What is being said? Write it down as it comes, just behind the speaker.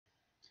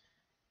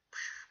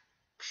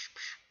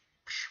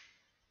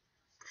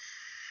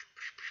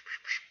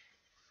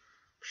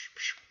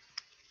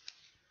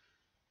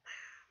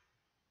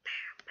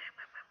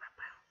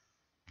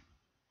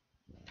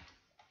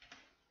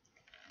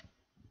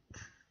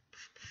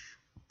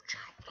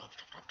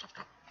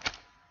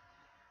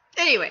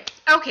Anyway,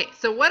 okay,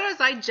 so what was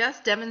I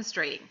just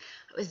demonstrating?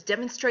 I was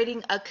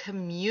demonstrating a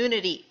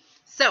community.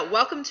 So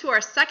welcome to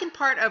our second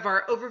part of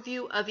our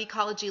overview of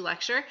ecology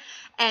lecture.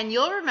 And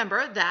you'll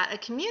remember that a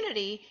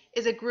community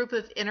is a group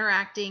of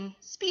interacting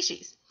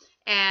species.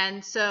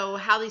 And so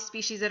how these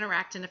species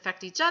interact and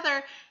affect each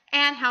other,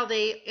 and how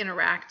they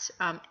interact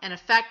and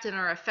affect and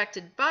are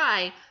affected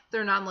by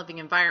their non-living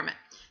environment.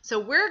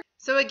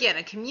 So again,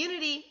 a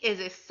community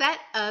is a set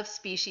of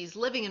species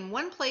living in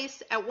one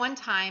place at one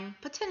time,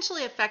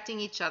 potentially affecting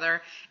each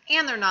other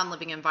and their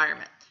non-living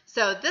environment.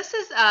 So this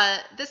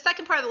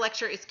second part of the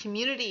lecture is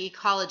community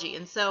ecology.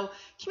 And so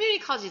community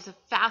ecology is a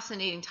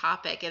fascinating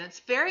topic, and it's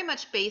very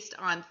much based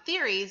on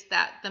theories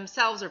that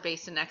themselves are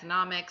based in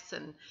economics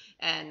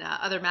and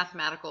other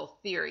mathematical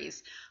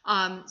theories.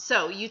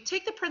 So you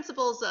take the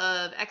principles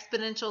of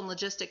exponential and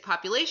logistic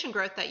population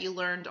growth that you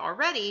learned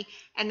already,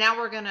 and now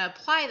we're going to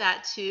apply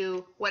that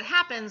to what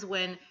happens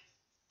when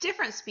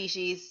different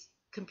species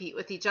compete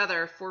with each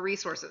other for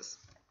resources.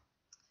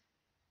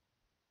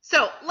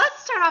 So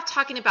let's start off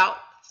talking about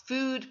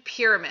food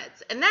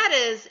pyramids. And that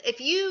is, if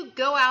you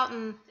go out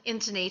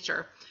into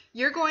nature,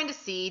 you're going to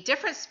see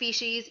different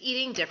species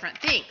eating different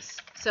things.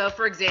 So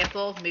for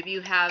example, maybe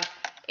you have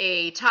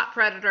a top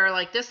predator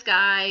like this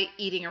guy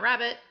eating a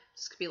rabbit.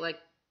 This could be like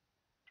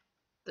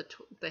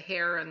the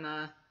hare and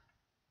I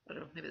don't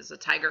know, maybe it's a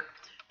tiger.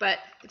 But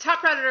the top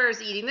predator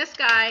is eating this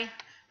guy,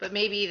 but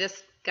maybe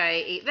this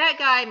guy ate that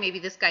guy, maybe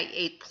this guy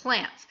ate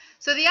plants.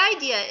 So the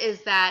idea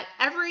is that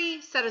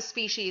every set of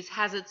species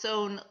has its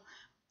own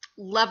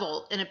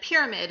level in a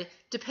pyramid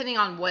depending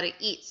on what it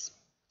eats.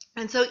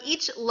 And so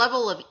each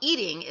level of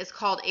eating is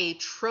called a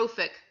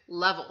trophic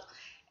level.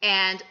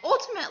 And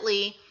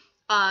ultimately,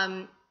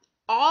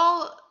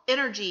 all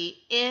energy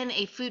in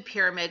a food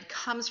pyramid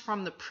comes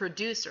from the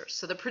producers.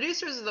 So the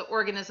producers are the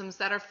organisms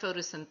that are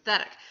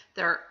photosynthetic.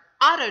 They're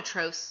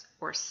autotrophs,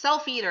 or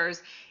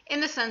self-eaters,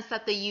 in the sense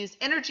that they use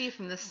energy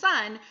from the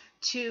sun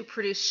to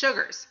produce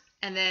sugars.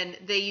 And then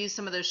they use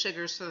some of those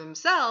sugars for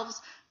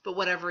themselves, but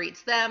whatever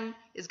eats them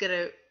is going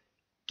to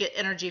get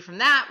energy from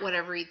that.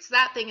 Whatever eats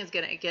that thing is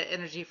going to get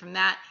energy from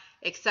that,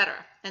 etc.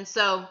 And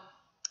so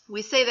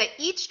we say that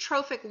each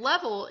trophic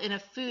level in a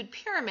food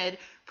pyramid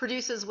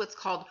produces what's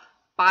called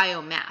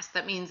biomass.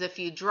 That means if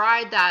you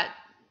dried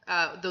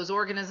those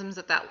organisms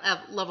at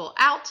that level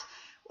out,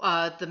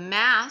 the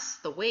mass,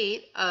 the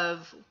weight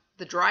of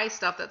the dry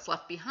stuff that's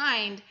left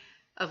behind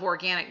of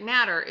organic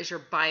matter is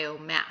your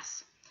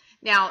biomass.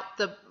 Now,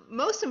 the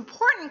most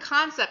important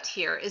concept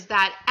here is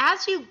that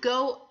as you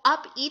go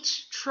up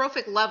each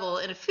trophic level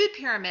in a food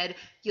pyramid,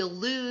 you'll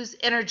lose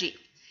energy.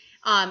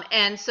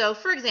 And so,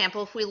 for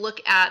example, if we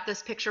look at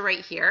this picture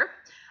right here,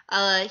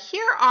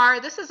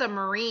 this is a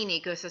marine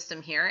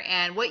ecosystem here,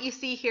 and what you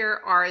see here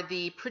are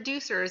the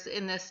producers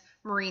in this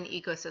marine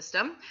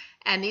ecosystem,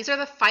 and these are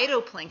the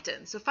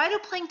phytoplankton. So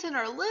phytoplankton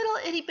are little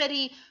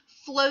itty-bitty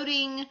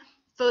floating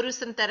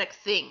photosynthetic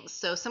things,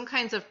 so some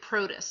kinds of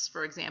protists,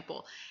 for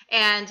example.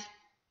 And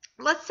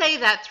let's say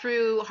that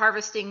through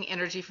harvesting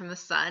energy from the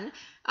sun,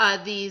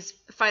 these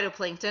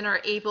phytoplankton are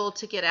able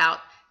to get out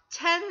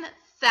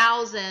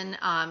 10,000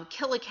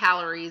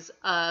 kilocalories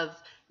of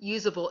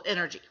usable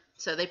energy.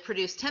 So they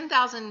produce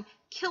 10,000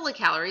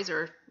 kilocalories,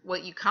 or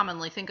what you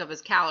commonly think of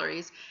as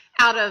calories,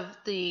 out of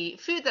the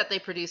food that they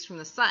produce from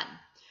the sun.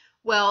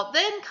 Well,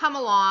 then come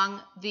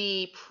along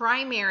the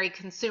primary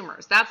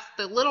consumers. That's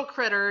the little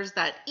critters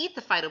that eat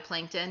the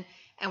phytoplankton,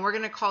 and we're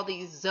going to call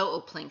these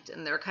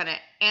zooplankton. They're kind of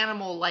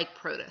animal-like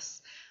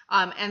protists.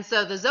 And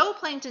so the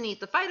zooplankton eat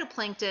the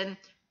phytoplankton,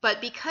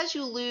 but because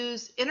you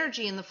lose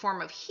energy in the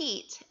form of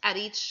heat at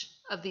each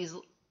of these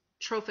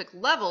trophic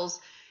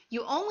levels,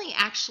 you only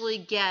actually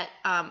get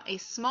a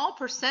small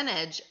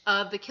percentage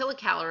of the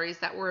kilocalories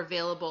that were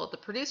available at the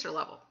producer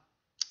level.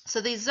 So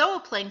these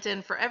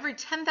zooplankton, for every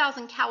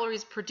 10,000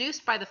 calories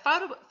produced by the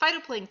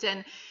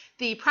phytoplankton,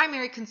 the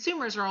primary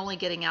consumers are only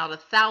getting out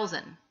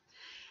 1,000.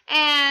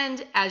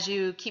 And as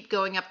you keep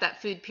going up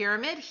that food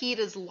pyramid, heat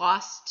is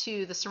lost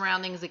to the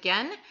surroundings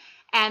again,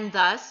 and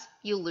thus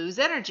you lose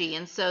energy.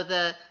 And so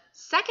the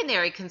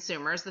secondary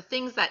consumers, the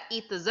things that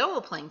eat the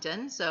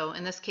zooplankton, so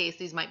in this case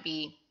these might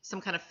be some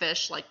kind of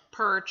fish like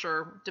perch,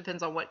 or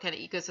depends on what kind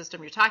of ecosystem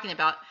you're talking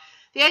about.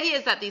 The idea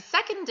is that these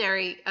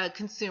secondary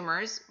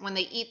consumers, when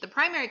they eat the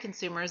primary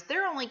consumers,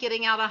 they're only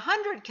getting out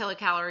 100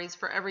 kilocalories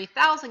for every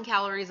 1,000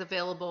 calories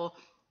available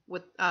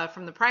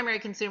from the primary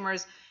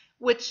consumers,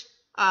 which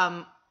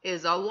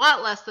is a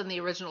lot less than the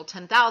original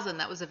 10,000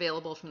 that was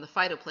available from the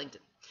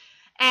phytoplankton.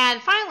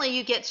 And finally,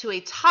 you get to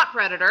a top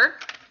predator,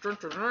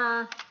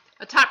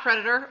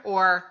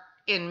 or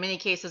in many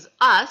cases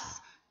us,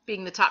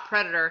 being the top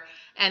predator.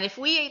 And if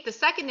we ate the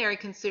secondary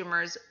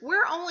consumers,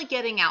 we're only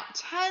getting out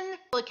 10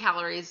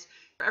 kilocalories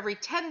for every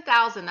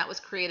 10,000 that was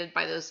created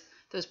by those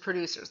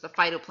producers, the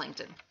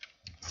phytoplankton.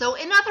 So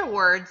in other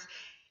words,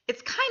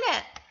 it's kind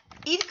of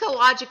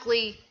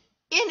ecologically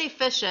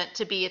inefficient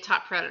to be a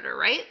top predator,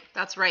 right?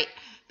 That's right.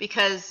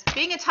 Because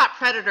being a top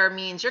predator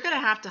means you're going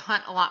to have to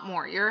hunt a lot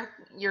more.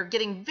 You're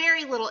getting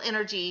very little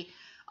energy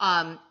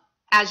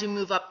as you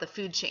move up the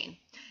food chain.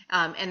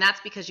 And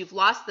that's because you've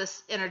lost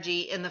this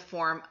energy in the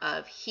form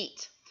of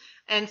heat.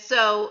 And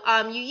so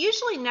you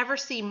usually never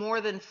see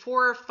more than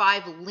 4 or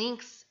 5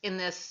 links in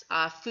this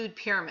food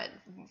pyramid,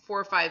 4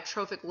 or 5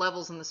 trophic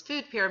levels in this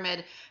food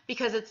pyramid,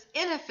 because it's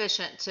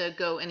inefficient to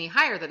go any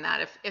higher than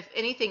that. If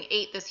anything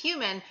ate this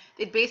human,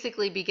 they'd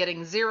basically be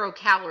getting 0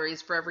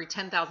 calories for every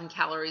 10,000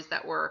 calories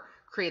that were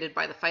created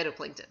by the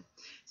phytoplankton.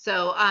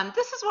 So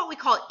this is what we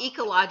call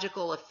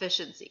ecological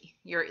efficiency.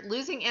 You're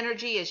losing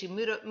energy as you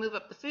move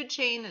up the food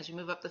chain, as you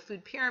move up the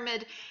food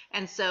pyramid,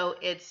 and so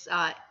it's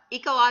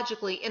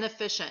ecologically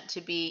inefficient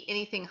to be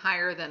anything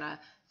higher than a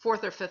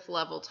 4th or 5th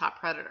level top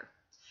predator.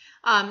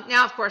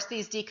 Now, of course,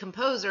 these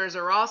decomposers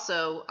are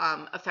also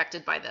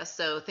affected by this.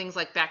 So things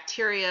like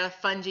bacteria,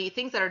 fungi,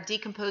 things that are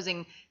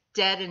decomposing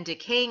dead and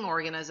decaying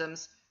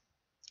organisms,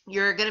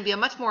 you're going to be a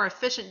much more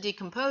efficient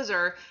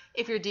decomposer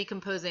if you're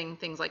decomposing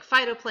things like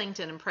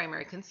phytoplankton and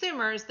primary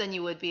consumers than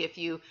you would be if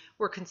you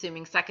were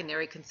consuming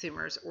secondary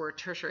consumers or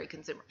tertiary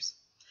consumers.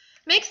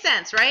 Makes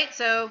sense, right?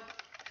 So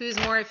who's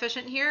more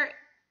efficient here?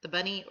 The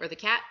bunny or the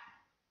cat?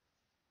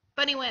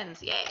 Bunny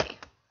wins, yay.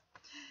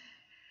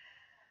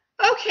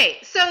 Okay,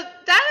 so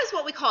that is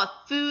what we call a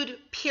food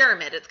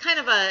pyramid. It's kind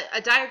of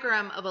a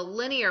diagram of a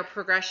linear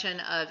progression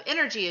of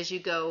energy as you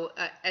go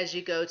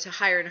to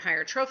higher and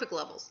higher trophic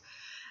levels.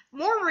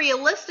 More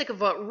realistic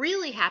of what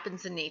really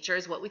happens in nature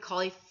is what we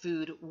call a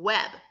food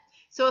web.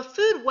 So a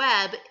food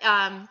web,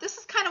 this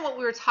is kind of what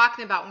we were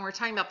talking about when we were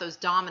talking about those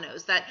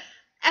dominoes, that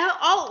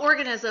all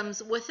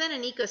organisms within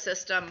an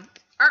ecosystem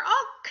are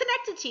all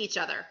connected to each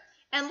other.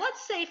 And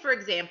let's say, for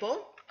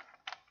example,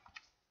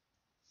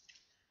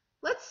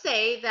 let's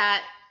say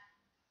that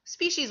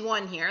species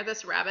 1 here,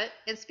 this rabbit,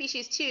 and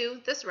species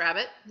 2, this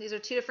rabbit, these are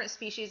 2 different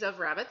species of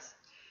rabbits.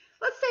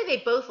 Let's say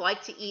they both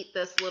like to eat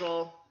this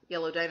little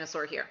yellow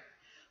dinosaur here.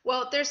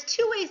 Well, there's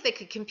 2 ways they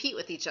could compete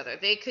with each other.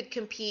 They could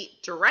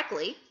compete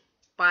directly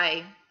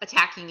by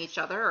attacking each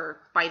other or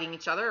biting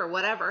each other or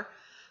whatever,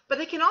 but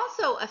they can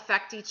also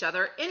affect each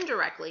other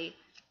indirectly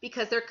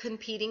because they're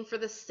competing for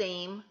the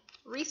same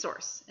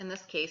resource, in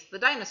this case, the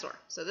dinosaur.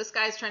 So this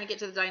guy's trying to get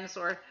to the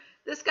dinosaur,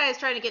 this guy is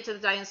trying to get to the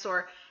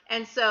dinosaur,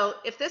 and so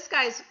if this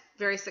guy's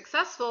very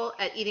successful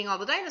at eating all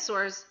the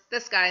dinosaurs,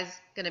 this guy's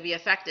going to be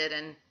affected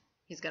and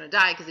he's going to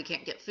die because he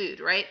can't get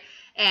food, right?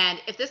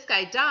 And if this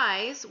guy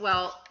dies,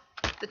 well,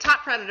 the top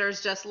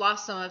predator's just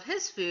lost some of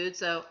his food,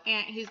 so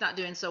he's not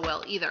doing so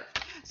well either.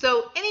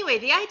 So anyway,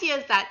 the idea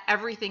is that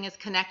everything is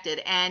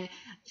connected, and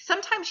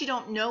sometimes you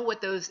don't know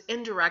what those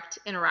indirect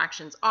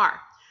interactions are.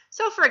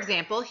 So for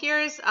example,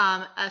 here's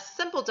a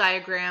simple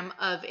diagram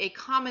of a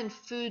common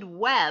food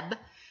web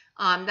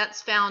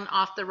that's found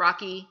off the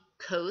Rocky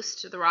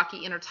coast, the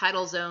Rocky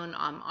intertidal zone,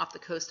 off the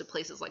coast of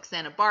places like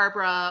Santa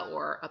Barbara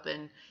or up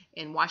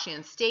in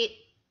Washington State.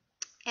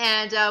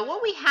 And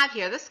what we have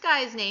here, this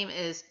guy's name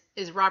is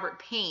Robert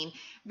Payne,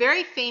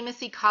 very famous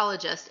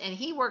ecologist, and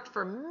he worked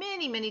for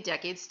many, many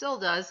decades, still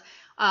does,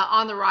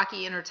 on the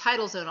Rocky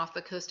intertidal zone off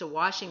the coast of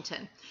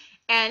Washington.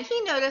 And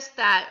he noticed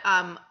that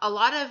a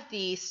lot of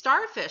the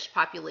starfish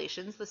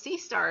populations, the sea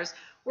stars,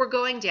 were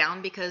going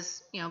down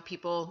because, you know,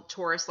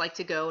 tourists like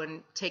to go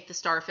and take the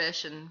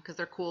starfish and because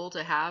they're cool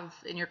to have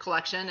in your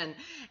collection.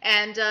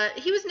 And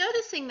he was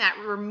noticing that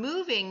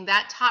removing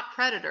that top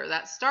predator,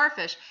 that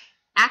starfish,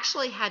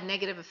 actually had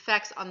negative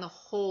effects on the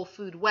whole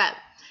food web.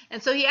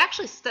 And so he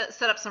actually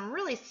set up some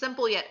really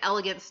simple yet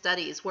elegant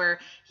studies where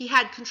he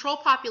had control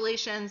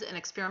populations and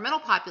experimental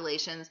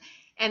populations.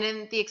 And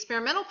in the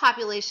experimental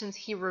populations,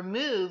 he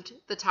removed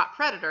the top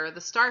predator,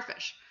 the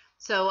starfish.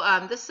 So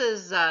this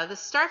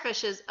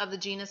starfish is of the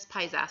genus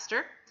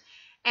Pisaster.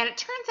 And it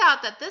turns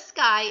out that this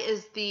guy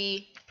is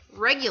the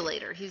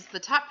regulator. He's the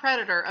top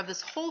predator of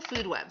this whole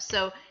food web.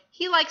 So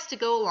he likes to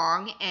go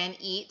along and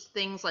eat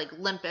things like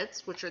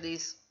limpets, which are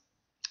these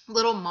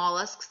little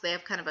mollusks. They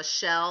have kind of a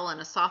shell and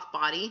a soft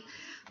body,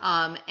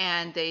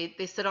 and they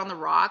sit on the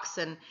rocks,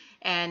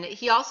 and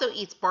he also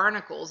eats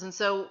barnacles. And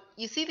so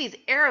you see these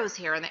arrows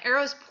here, and the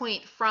arrows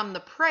point from the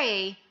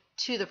prey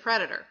to the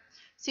predator.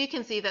 So you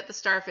can see that the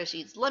starfish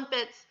eats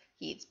limpets,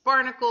 he eats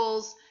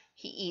barnacles,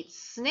 he eats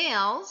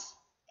snails,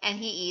 and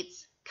he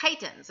eats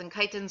chitons. And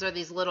chitons are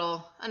these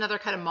another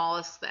kind of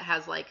mollusk that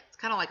has it's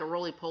kind of like a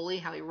roly-poly,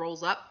 how he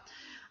rolls up.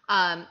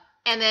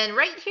 And then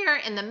right here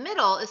in the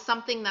middle is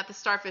something that the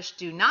starfish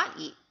do not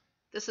eat.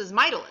 This is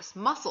Mytilus,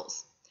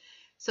 mussels.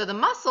 So the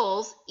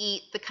mussels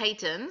eat the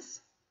chitons,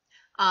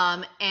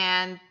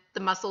 and the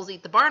mussels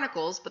eat the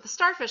barnacles, but the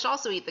starfish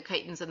also eat the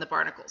chitons and the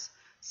barnacles.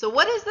 So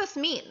what does this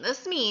mean?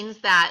 This means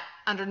that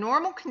under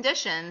normal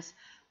conditions,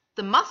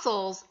 the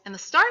mussels and the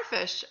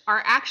starfish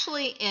are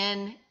actually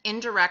in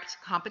indirect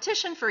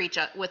competition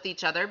with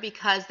each other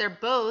because they're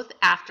both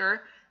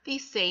after the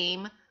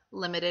same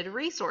limited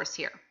resource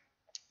here.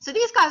 So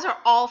these guys are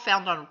all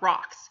found on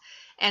rocks.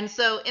 And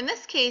so in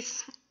this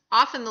case,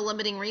 often the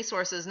limiting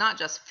resource is not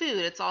just food,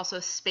 it's also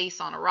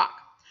space on a rock.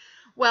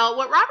 Well,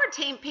 what Robert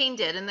Payne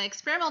did in the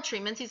experimental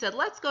treatments, he said,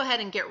 let's go ahead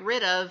and get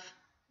rid of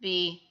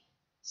the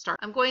starfish.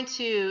 I'm going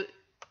to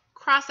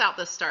cross out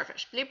this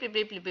starfish. Bleep, bleep,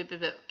 bleep, bleep, bleep,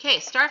 bleep. Okay,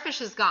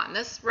 starfish is gone.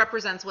 This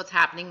represents what's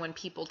happening when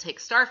people take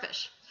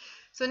starfish.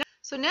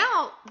 So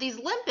now these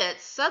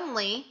limpets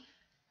suddenly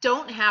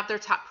don't have their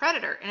top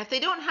predator. And if they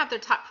don't have their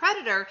top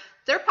predator,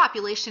 their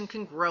population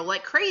can grow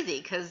like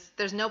crazy because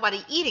there's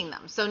nobody eating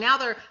them. So now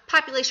their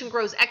population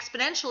grows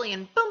exponentially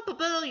and boom, boom,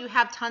 boom, you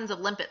have tons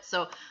of limpets.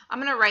 So I'm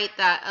going to write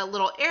that a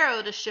little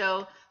arrow to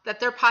show that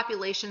their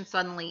population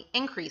suddenly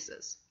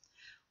increases.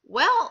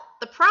 Well,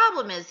 the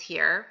problem is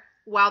here,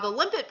 while the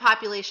limpet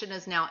population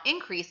is now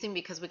increasing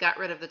because we got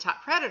rid of the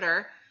top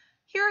predator,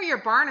 here are your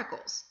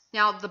barnacles.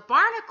 Now the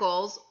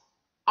barnacles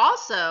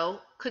also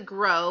could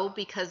grow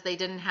because they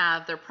didn't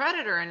have their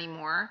predator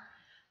anymore,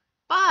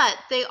 but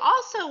they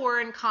also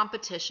were in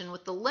competition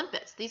with the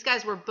limpets. These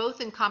guys were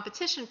both in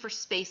competition for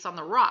space on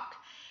the rock.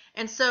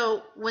 And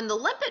so when the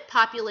limpet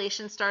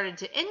population started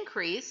to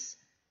increase,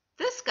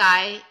 this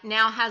guy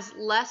now has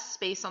less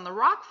space on the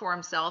rock for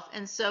himself,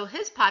 and so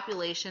his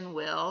population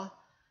will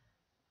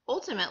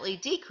ultimately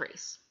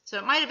decrease. So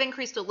it might have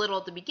increased a little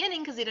at the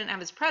beginning because he didn't have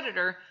his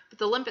predator, but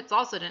the limpets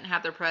also didn't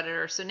have their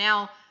predator. So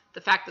now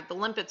the fact that the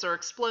limpets are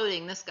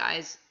exploding, this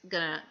guy's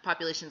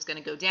population is going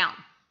to go down.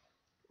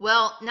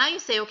 Well, now you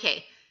say,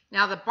 okay,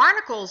 now the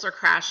barnacles are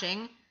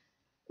crashing.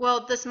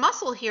 Well, this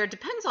mussel here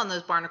depends on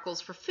those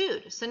barnacles for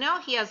food. So now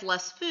he has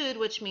less food,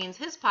 which means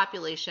his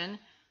population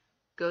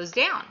goes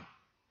down.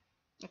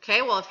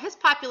 Okay, well, if his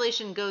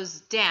population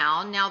goes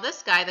down, now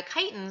this guy, the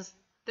chitons,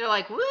 they're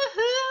like,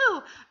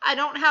 woohoo, I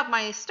don't have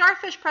my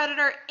starfish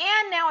predator,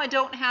 and now I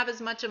don't have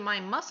as much of my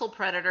mussel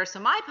predator,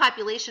 so my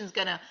population's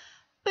going to,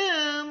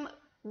 boom,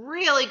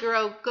 really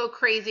go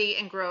crazy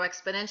and grow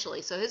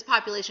exponentially. So his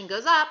population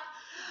goes up,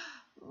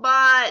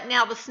 but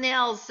now the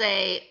snails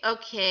say,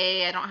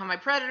 okay, I don't have my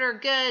predator,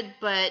 good,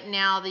 but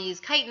now these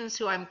chitons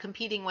who I'm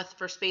competing with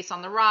for space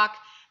on the rock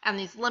and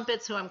these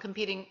limpets who I'm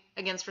competing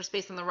against for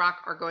space on the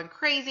rock are going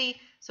crazy,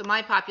 so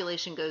my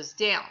population goes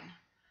down.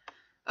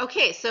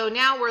 Okay, so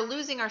now we're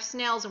losing our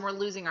snails and we're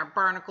losing our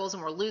barnacles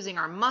and we're losing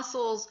our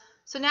mussels.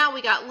 So now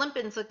we got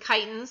limpets and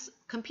chitons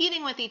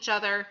competing with each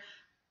other,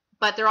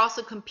 but they're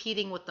also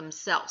competing with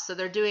themselves. So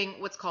they're doing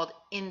what's called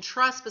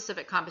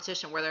intraspecific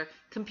competition, where they're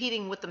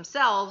competing with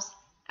themselves,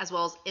 as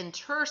well as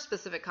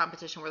interspecific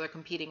competition, where they're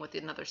competing with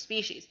another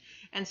species.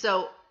 And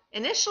so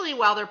initially,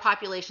 while their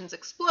populations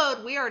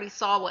explode, we already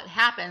saw what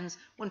happens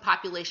when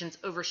populations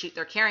overshoot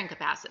their carrying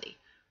capacity.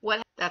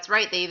 That's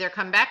right, they either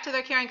come back to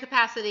their carrying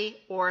capacity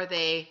or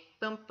they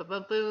boom, boom,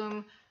 boom,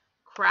 boom,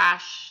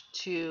 crash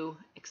to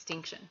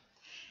extinction.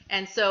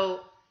 And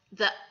so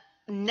the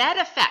net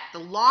effect, the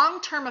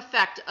long-term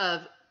effect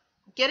of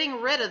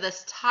getting rid of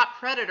this top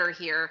predator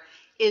here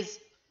is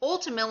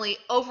ultimately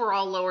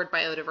overall lowered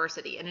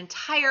biodiversity, an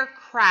entire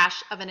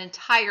crash of an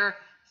entire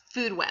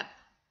food web.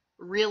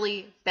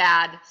 Really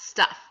bad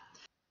stuff.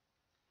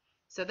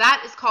 So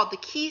that is called the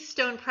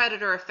keystone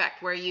predator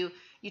effect, where you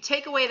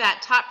take away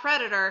that top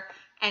predator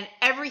and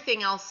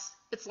everything else,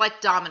 it's like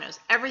dominoes.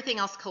 Everything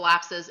else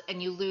collapses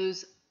and you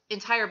lose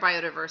entire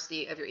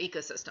biodiversity of your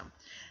ecosystem.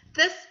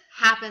 This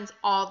happens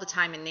all the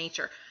time in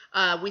nature.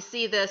 We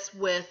see this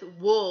with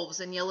wolves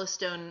in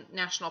Yellowstone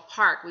National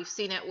Park. We've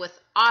seen it with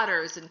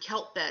otters and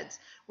kelp beds.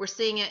 We're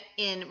seeing it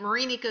in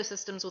marine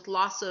ecosystems with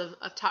loss of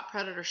top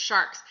predator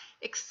sharks,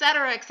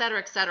 etc., etc.,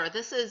 etc.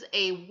 This is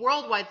a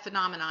worldwide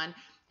phenomenon,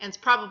 and it's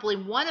probably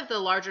one of the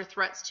larger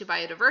threats to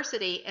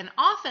biodiversity, and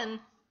often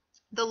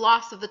the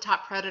loss of the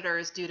top predator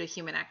is due to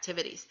human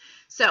activities.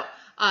 So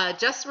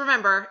just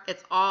remember,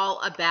 it's all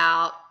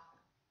about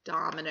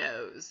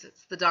dominoes.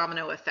 It's the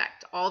domino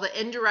effect. All the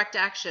indirect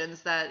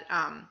actions that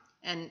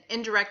and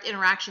indirect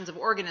interactions of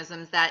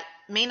organisms that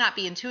may not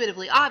be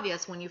intuitively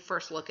obvious when you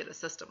first look at a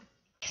system.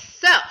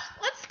 So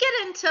let's get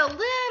into a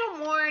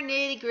little more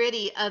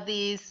nitty-gritty of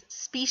these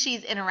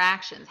species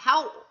interactions,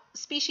 how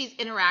species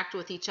interact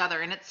with each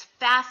other, and it's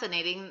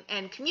fascinating,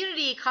 and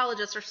community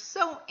ecologists are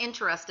so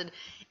interested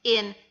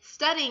in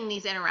studying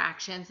these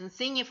interactions and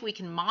seeing if we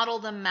can model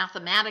them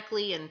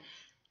mathematically and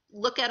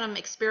look at them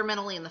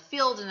experimentally in the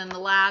field and in the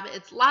lab.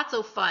 It's lots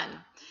of fun.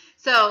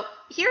 So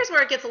here's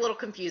where it gets a little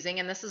confusing,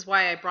 and this is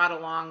why I brought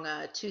along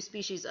 2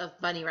 species of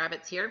bunny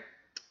rabbits here.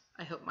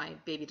 I hope my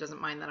baby doesn't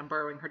mind that I'm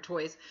borrowing her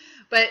toys.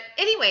 But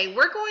anyway,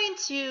 we're going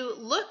to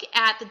look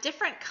at the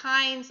different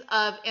kinds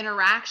of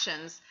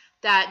interactions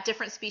that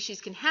different species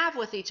can have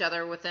with each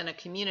other within a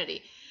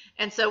community.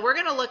 And so we're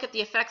going to look at the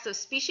effects of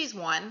species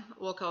 1,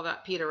 we'll call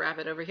that Peter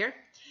Rabbit over here,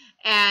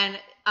 and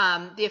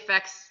the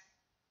effects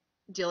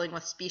dealing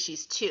with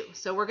species 2.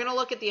 So we're going to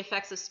look at the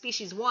effects of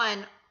species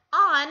 1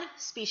 on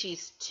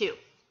species 2.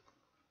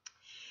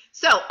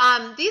 So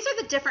these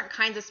are the different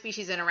kinds of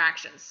species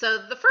interactions. So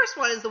the first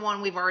one is the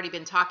one we've already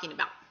been talking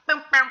about,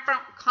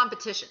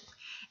 competition.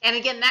 And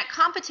again, that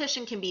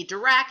competition can be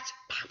direct,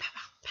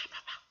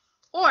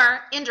 or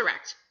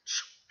indirect.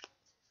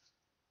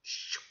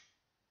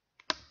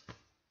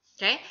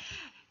 Okay.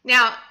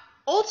 Now,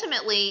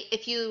 ultimately,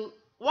 if you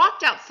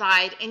walked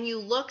outside and you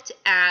looked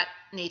at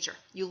nature,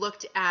 you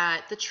looked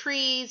at the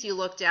trees, you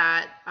looked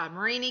at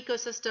marine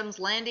ecosystems,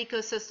 land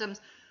ecosystems,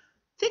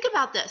 think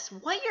about this.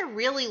 What you're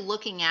really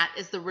looking at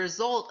is the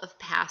result of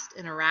past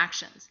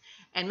interactions.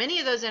 And many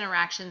of those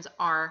interactions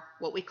are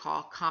what we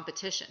call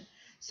competition.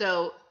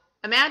 So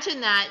imagine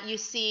that you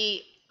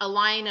see a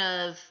line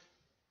of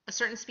a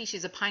certain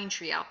species of pine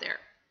tree out there.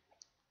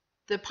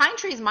 The pine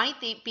trees might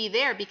be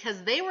there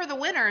because they were the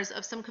winners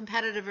of some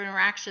competitive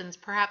interactions,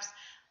 perhaps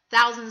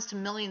thousands to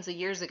millions of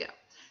years ago.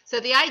 So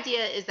the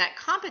idea is that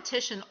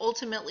competition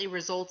ultimately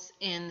results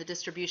in the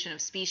distribution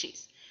of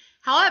species.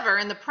 However,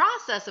 in the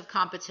process of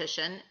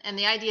competition, and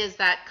the idea is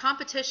that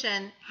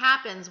competition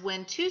happens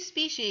when two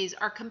species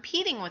are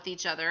competing with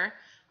each other,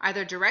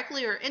 either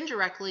directly or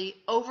indirectly,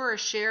 over a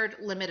shared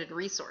limited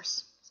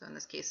resource. So in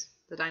this case,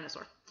 the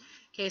dinosaur.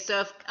 Okay,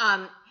 so if,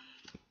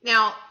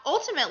 now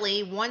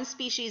ultimately one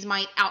species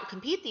might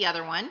outcompete the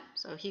other one,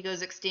 so he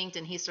goes extinct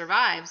and he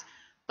survives,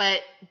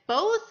 but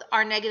both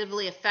are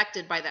negatively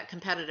affected by that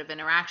competitive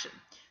interaction.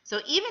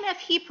 So even if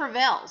he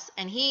prevails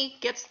and he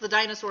gets the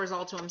dinosaurs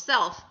all to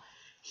himself,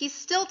 he's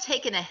still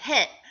taken a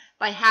hit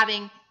by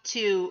having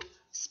to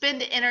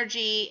spend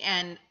energy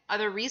and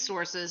other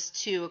resources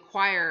to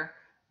acquire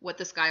what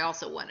this guy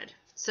also wanted.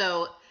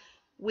 So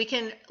we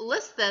can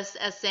list this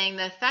as saying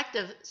the effect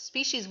of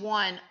species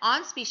 1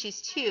 on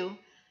species 2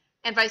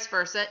 and vice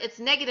versa. It's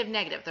negative,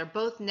 negative. They're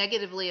both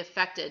negatively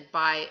affected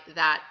by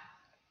that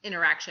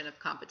interaction of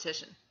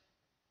competition.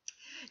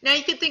 Now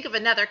you could think of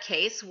another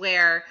case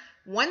where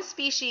one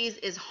species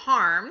is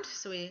harmed,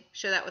 so we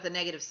show that with a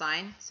negative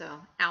sign, so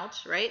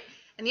ouch, right?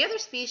 And the other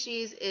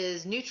species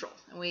is neutral,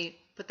 and we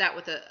put that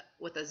with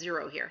a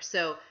 0 here.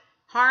 So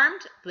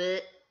harmed,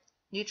 but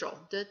neutral.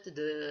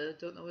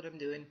 Don't know what I'm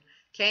doing.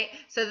 Okay,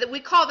 so that we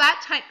call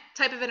that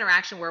type of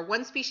interaction where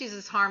one species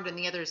is harmed and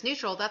the other is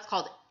neutral. That's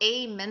called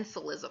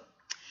amensalism.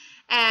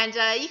 And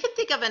you can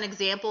think of an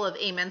example of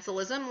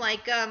amensalism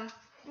like,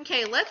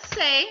 okay, let's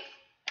say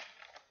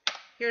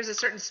here's a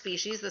certain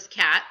species, this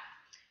cat,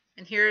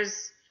 and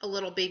here's a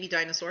little baby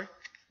dinosaur,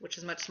 which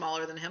is much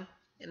smaller than him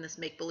in this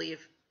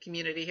make-believe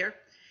community here.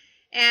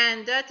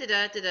 And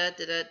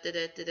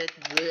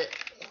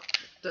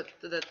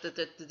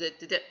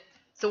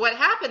so what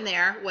happened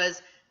there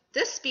was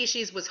this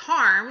species was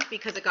harmed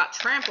because it got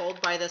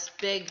trampled by this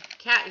big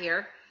cat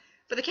here,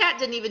 but the cat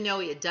didn't even know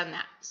he had done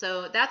that.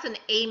 So that's an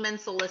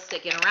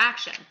amensalistic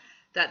interaction,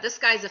 that this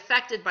guy's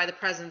affected by the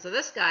presence of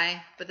this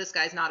guy, but this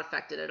guy's not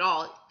affected at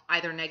all,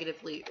 either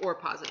negatively or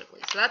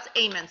positively. So that's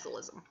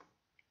amensalism.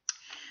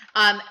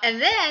 And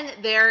then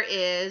there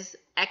is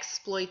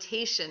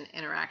exploitation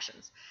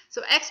interactions.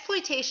 So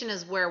exploitation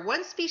is where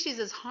one species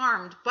is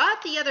harmed,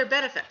 but the other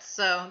benefits.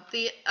 So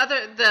the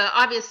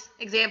obvious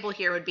example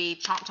here would be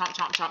chomp, chomp,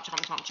 chomp, chomp,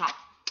 chomp, chomp, chomp.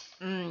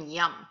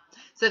 Yum.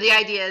 So the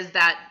idea is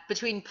that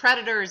between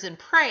predators and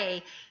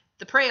prey,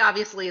 the prey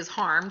obviously is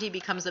harmed. He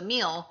becomes a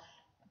meal,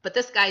 but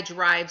this guy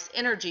derives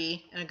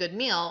energy and a good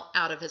meal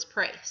out of his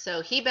prey.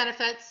 So he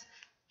benefits,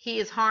 he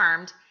is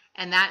harmed,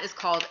 and that is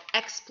called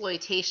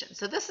exploitation.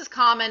 So this is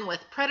common with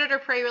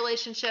predator-prey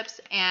relationships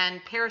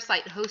and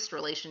parasite-host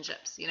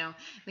relationships. You know,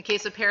 in the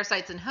case of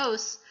parasites and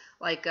hosts,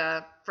 like,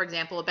 for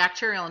example, a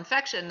bacterial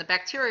infection, the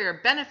bacteria are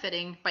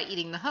benefiting by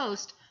eating the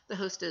host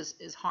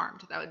is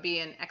harmed. That would be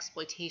an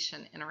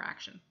exploitation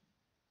interaction.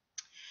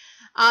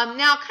 Now,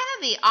 kind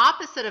of the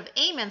opposite of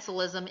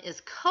amensalism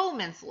is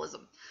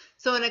commensalism.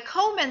 So in a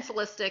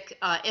commensalistic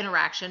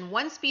interaction,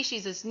 one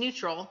species is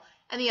neutral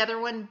and the other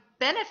one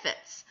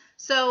benefits.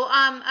 So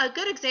a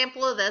good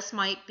example of this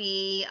might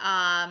be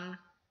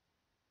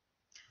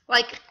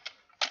like,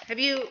 have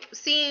you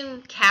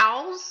seen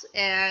cows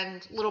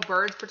and little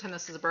birds? Pretend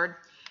this is a bird.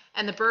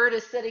 And the bird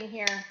is sitting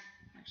here.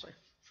 Actually,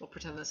 we'll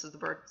pretend this is the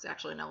bird. It's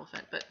actually an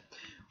elephant. But,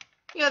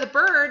 you know, the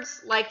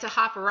birds like to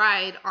hop a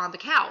ride on the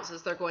cows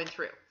as they're going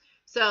through.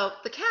 So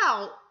the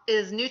cow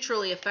is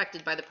neutrally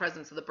affected by the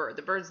presence of the bird.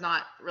 The bird's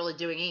not really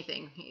doing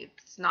anything.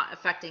 It's not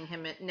affecting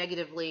him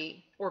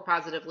negatively or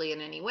positively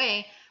in any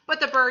way, but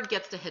the bird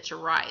gets to hitch a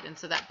ride, and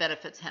so that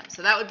benefits him.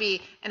 So that would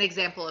be an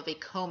example of a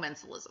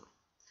commensalism.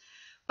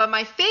 But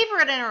my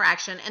favorite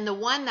interaction, and the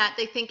one that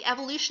they think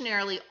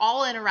evolutionarily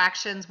all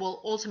interactions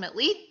will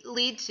ultimately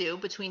lead to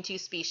between two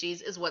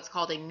species, is what's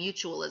called a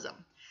mutualism.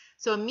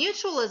 So a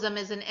mutualism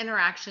is an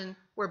interaction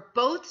where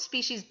both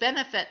species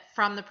benefit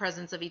from the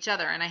presence of each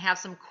other. And I have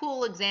some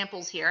cool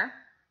examples here.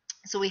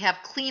 So we have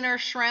cleaner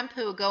shrimp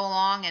who go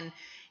along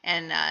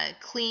and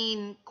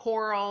clean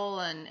coral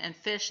and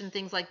fish and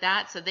things like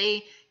that. So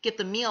they get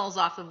the meals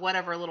off of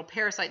whatever little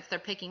parasites they're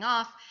picking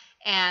off.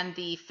 And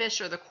the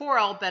fish or the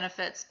coral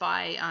benefits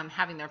by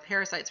having their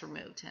parasites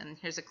removed. And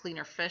here's a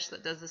cleaner fish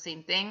that does the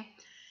same thing.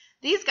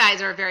 These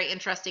guys are a very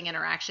interesting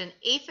interaction,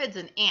 aphids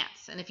and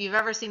ants. And if you've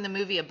ever seen the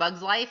movie A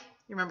Bug's Life,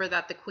 you remember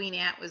that the queen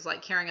ant was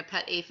like carrying a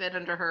pet aphid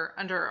under her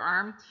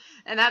arm?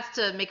 And that's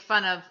to make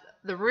fun of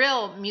the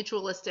real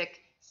mutualistic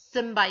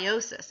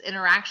symbiosis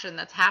interaction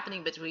that's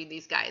happening between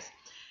these guys.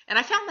 And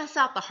I found this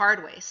out the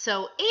hard way.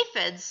 So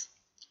aphids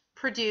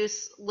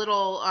produce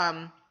little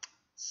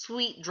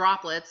sweet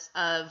droplets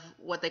of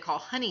what they call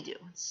honeydew.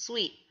 It's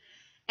sweet.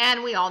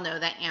 And we all know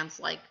that ants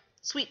like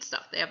sweet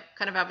stuff. They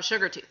kind of have a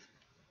sugar tooth.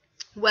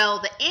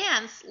 Well, the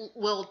ants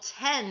will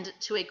tend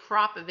to a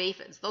crop of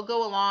aphids. They'll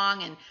go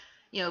along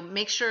and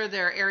make sure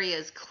their area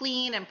is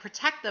clean and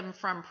protect them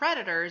from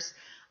predators.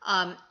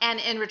 And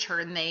in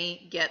return,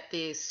 they get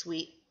the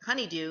sweet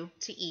honeydew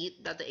to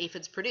eat that the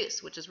aphids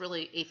produce, which is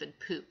really aphid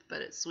poop,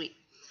 but it's sweet.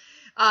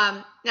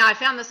 Now, I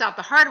found this out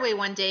the hard way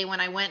one day when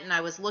I went and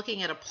I was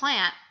looking at a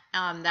plant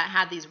that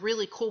had these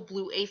really cool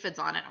blue aphids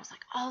on it. I was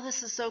like, oh,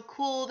 this is so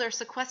cool. They're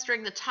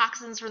sequestering the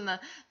toxins from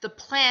the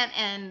plant,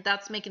 and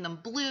that's making them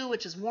blue,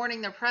 which is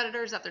warning their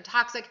predators that they're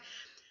toxic.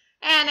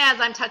 And as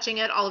I'm touching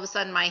it, all of a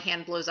sudden my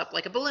hand blows up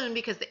like a balloon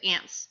because the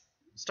ants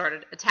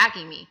started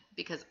attacking me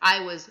because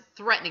I was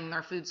threatening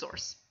their food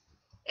source.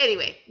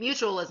 Anyway,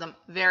 mutualism,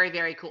 very,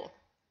 very cool.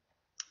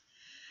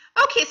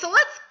 Okay, so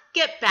let's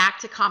get back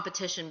to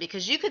competition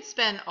because you could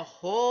spend a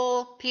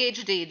whole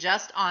PhD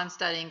just on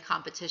studying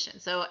competition.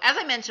 So as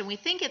I mentioned, we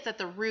think it's at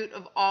the root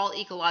of all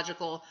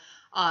ecological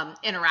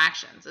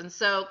interactions. And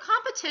so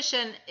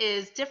competition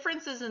is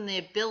differences in the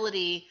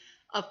ability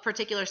of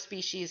particular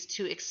species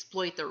to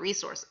exploit their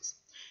resources.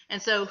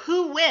 And so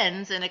who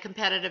wins in a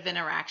competitive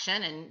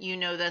interaction, and you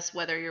know this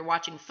whether you're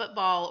watching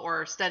football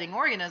or studying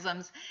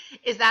organisms,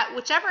 is that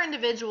whichever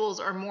individuals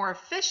are more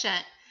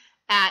efficient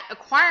at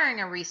acquiring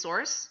a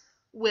resource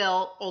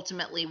will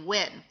ultimately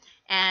win.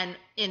 And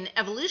in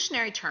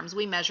evolutionary terms,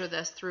 we measure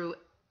this through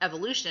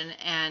evolution,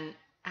 and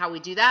how we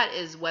do that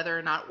is whether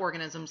or not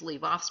organisms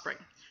leave offspring.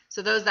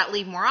 So those that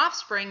leave more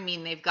offspring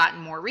mean they've gotten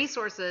more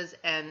resources,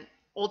 and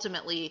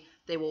ultimately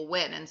they will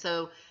win. And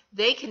so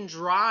they can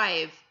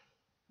drive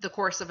the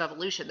course of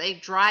evolution. They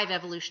drive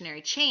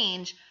evolutionary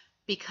change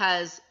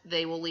because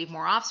they will leave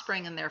more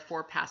offspring and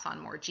therefore pass on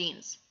more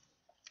genes.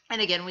 And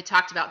again, we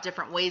talked about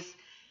different ways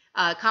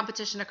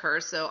competition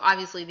occurs. So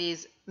obviously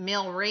these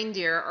male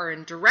reindeer are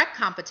in direct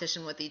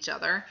competition with each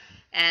other.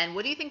 And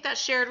what do you think that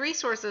shared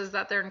resources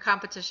that they're in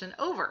competition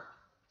over?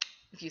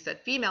 If you said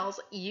females,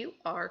 you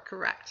are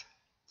correct.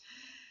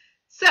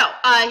 So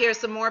here's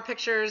some more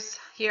pictures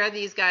here.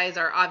 These guys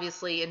are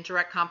obviously in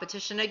direct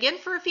competition again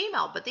for a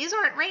female, but these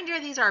aren't reindeer,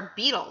 these are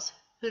beetles.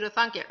 Who'd have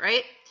thunk it,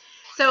 right?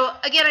 So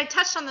again, I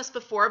touched on this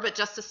before, but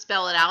just to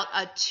spell it out,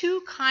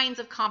 two kinds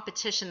of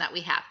competition that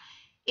we have.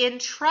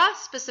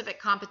 Intraspecific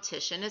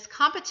competition is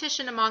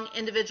competition among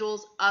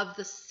individuals of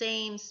the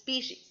same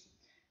species.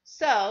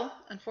 So,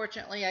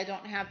 unfortunately, I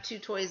don't have two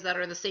toys that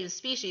are the same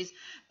species,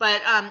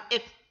 but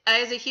if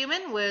I as a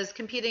human was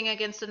competing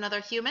against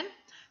another human,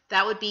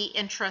 that would be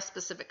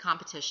intraspecific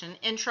competition.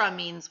 Intra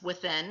means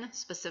within,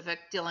 specific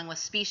dealing with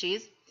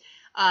species.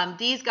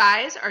 These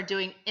guys are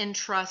doing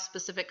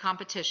intraspecific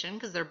competition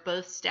because they're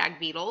both stag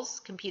beetles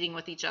competing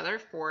with each other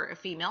for a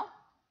female.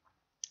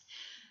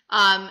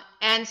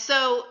 And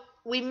so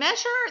we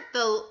measure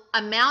the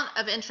amount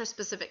of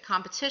intraspecific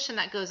competition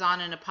that goes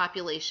on in a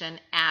population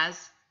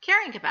as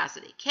carrying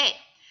capacity, K.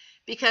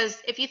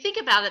 Because if you think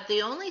about it,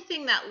 the only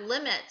thing that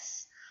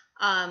limits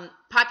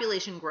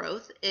population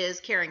growth is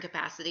carrying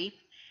capacity.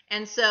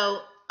 And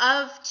so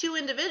of two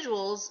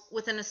individuals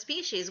within a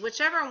species,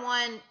 whichever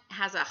one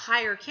has a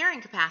higher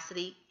carrying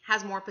capacity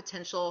has more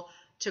potential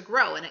to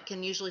grow, and it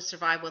can usually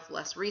survive with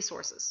less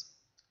resources.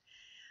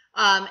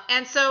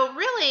 And so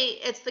really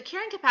it's the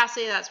carrying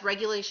capacity that's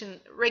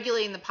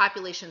regulating the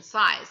population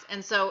size.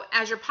 And so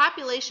as your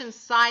population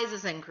size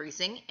is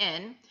increasing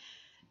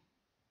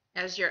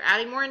as you're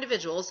adding more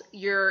individuals,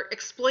 you're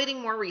exploiting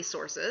more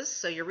resources.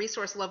 So your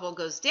resource level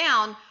goes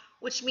down,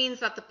 which means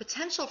that the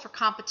potential for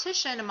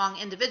competition among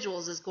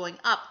individuals is going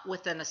up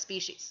within a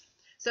species.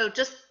 So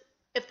just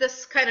if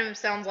this kind of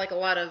sounds like a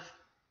lot of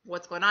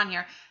what's going on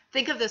here,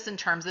 think of this in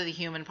terms of the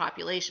human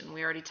population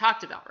we already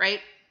talked about, right?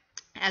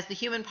 As the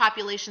human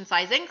population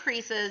size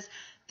increases,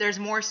 there's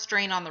more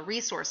strain on the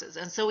resources.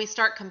 And so we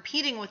start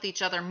competing with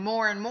each other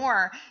more and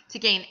more to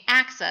gain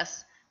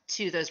access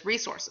to those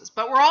resources.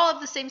 But we're all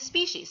of the same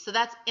species, so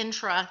that's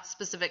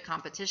intra-specific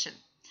competition.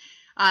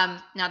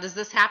 Now, does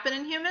this happen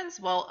in humans?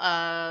 Well,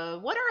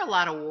 what are a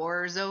lot of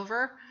wars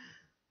over?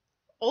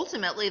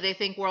 Ultimately, they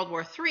think World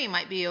War III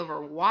might be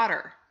over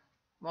water.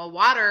 Well,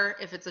 water,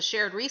 if it's a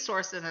shared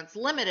resource and it's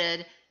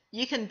limited,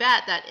 you can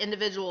bet that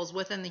individuals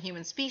within the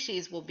human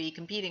species will be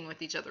competing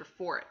with each other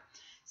for it.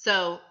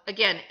 So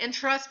again,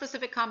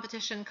 intraspecific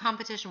competition,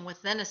 competition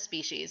within a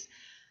species.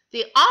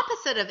 The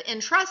opposite of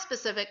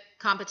intraspecific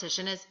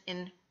competition is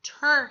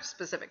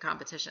interspecific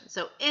competition.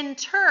 So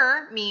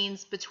inter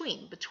means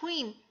between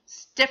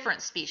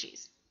different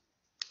species.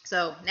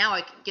 So now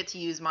I get to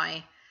use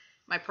my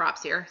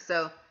props here.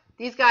 So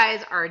these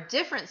guys are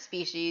different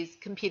species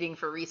competing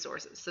for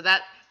resources. So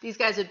that these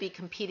guys would be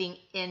competing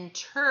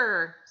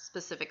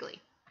interspecifically.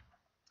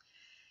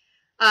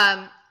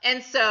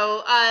 And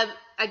so,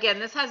 again,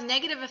 this has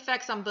negative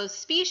effects on both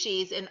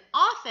species, and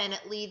often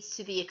it leads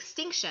to the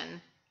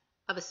extinction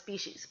of a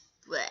species.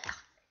 Blech.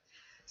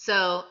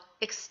 So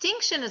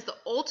extinction is the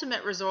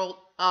ultimate result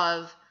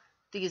of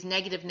these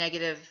negative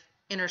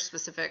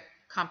interspecific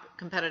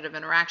competitive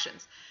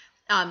interactions.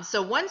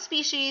 So one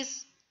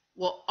species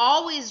will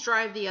always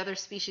drive the other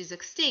species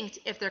extinct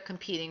if they're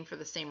competing for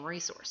the same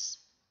resource.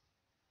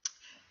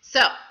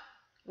 So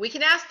we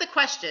can ask the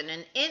question,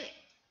 and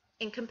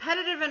in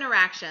competitive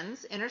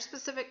interactions,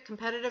 interspecific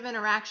competitive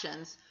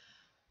interactions,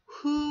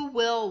 who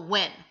will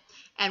win?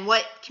 And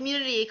what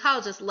community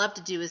ecologists love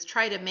to do is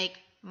try to make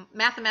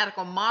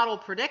mathematical model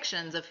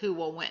predictions of who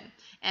will win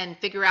and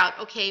figure out,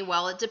 okay,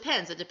 well, it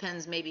depends. It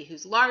depends maybe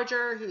who's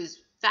larger, who's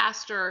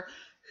faster,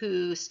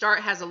 who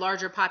has a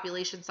larger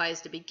population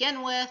size to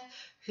begin with,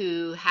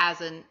 who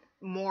has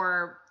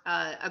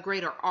a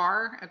greater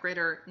R, a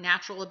greater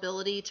natural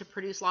ability to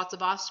produce lots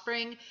of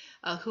offspring,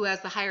 who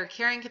has the higher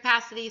carrying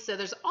capacity. So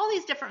there's all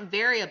these different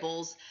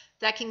variables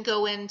that can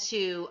go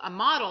into a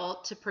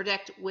model to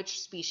predict which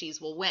species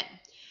will win.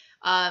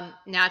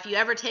 Now, if you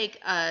ever take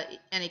an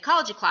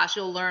ecology class,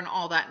 you'll learn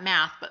all that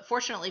math, but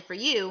fortunately for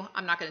you,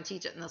 I'm not going to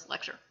teach it in this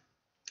lecture.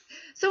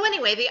 So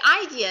anyway, the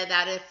idea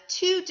that if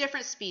two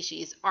different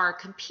species are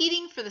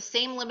competing for the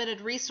same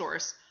limited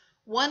resource,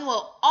 one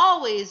will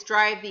always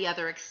drive the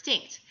other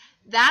extinct.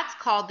 That's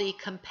called the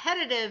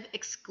competitive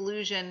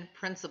exclusion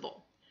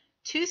principle.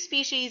 Two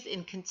species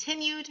in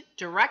continued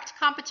direct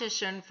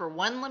competition for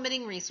one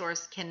limiting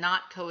resource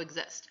cannot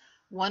coexist.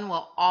 One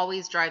will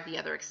always drive the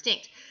other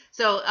extinct.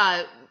 So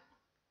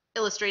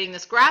illustrating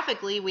this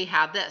graphically, we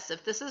have this.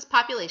 If this is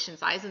population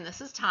size and this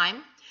is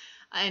time,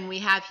 and we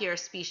have here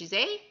species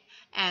A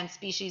and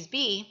species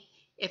B,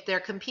 if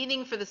they're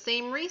competing for the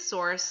same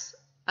resource,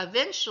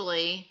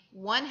 eventually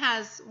one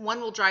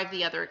will drive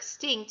the other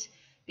extinct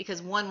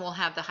because one will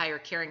have the higher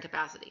carrying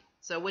capacity.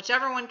 So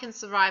whichever one can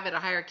survive at a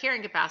higher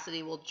carrying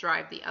capacity will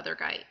drive the other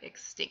guy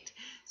extinct.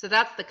 So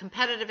that's the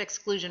competitive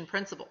exclusion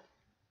principle.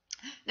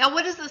 Now,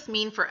 what does this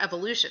mean for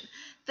evolution?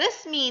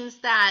 This means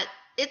that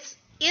it's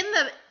in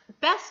the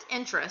best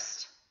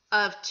interest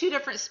of two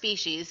different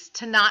species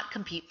to not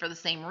compete for the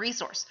same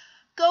resource.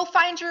 Go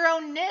find your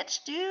own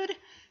niche, dude.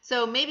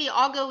 So maybe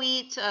I'll go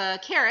eat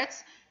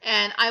carrots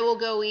and I will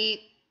go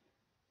eat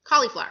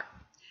cauliflower.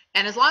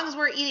 And as long as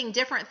we're eating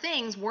different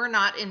things, we're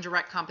not in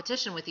direct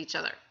competition with each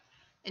other.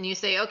 And you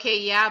say, okay,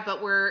 yeah,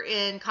 but we're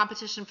in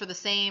competition for the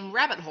same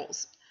rabbit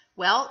holes.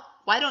 Well,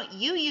 why don't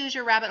you use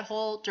your rabbit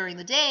hole during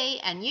the day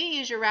and you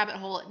use your rabbit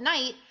hole at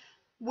night?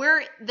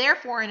 We're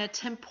therefore in a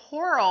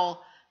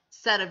temporal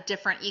set of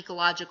different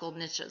ecological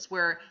niches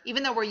where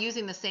even though we're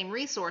using the same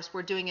resource,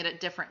 we're doing it at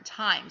different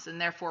times, and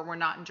therefore we're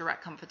not in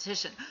direct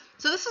competition.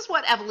 So this is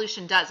what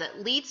evolution does. It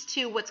leads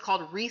to what's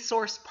called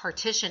resource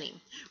partitioning,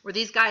 where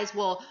these guys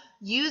will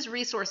use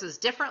resources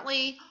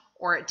differently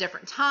or at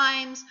different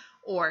times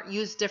or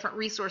use different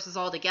resources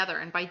altogether.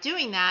 And by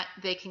doing that,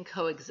 they can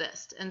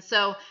coexist. And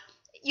so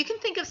you can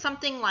think of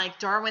something like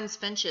Darwin's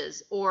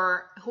finches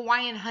or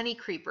Hawaiian honey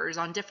creepers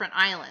on different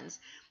islands.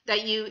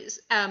 That you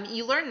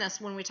learn this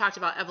when we talked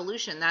about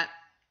evolution, that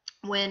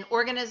when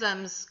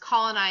organisms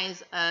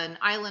colonize an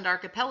island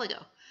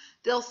archipelago,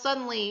 they'll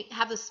suddenly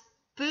have this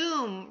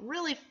boom,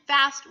 really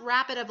fast,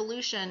 rapid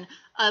evolution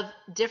of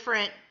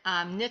different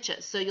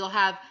niches. So you'll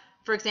have,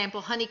 for example,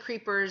 honey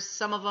creepers.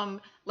 Some of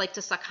them like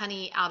to suck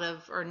honey out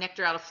of or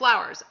nectar out of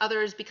flowers.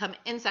 Others become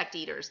insect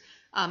eaters.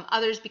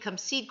 Others become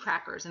seed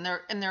crackers, and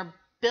their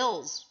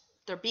bills,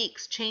 their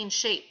beaks change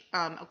shape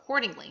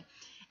accordingly.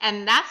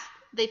 And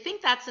they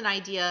think that's an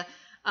idea.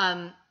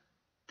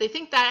 They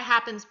think that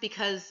happens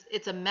because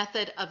it's a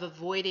method of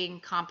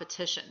avoiding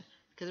competition.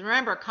 Because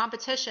remember,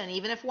 competition,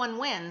 even if one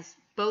wins,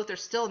 both are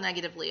still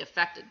negatively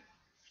affected.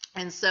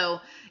 And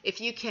so if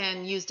you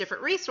can use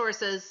different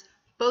resources,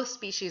 both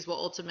species will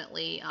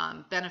ultimately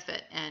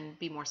benefit and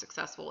be more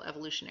successful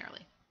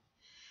evolutionarily.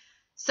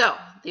 So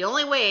the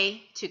only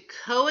way to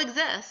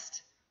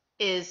coexist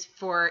is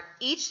for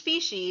each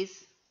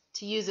species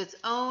to use its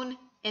own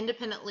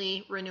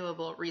independently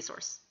renewable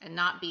resource and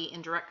not be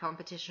in direct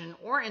competition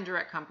or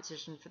indirect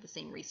competition for the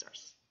same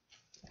resource.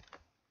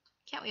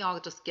 Can't we all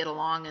just get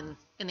along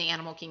in the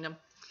animal kingdom?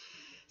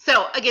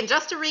 So again,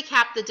 just to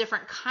recap the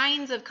different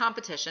kinds of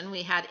competition,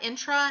 we had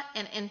intra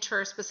and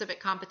interspecific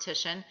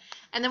competition.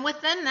 And then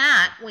within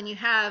that, when you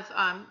have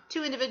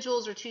two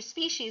individuals or two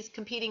species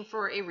competing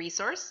for a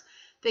resource,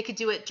 they could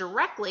do it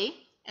directly,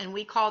 and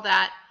we call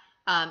that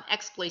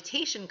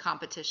exploitation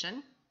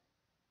competition.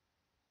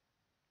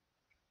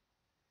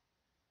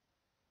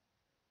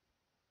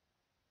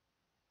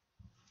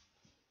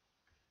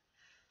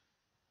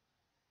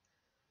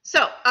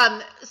 So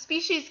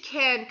species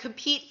can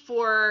compete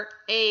for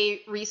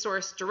a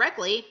resource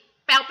directly,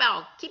 pow,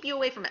 pow, keep you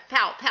away from it,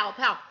 pow, pow,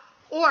 pow.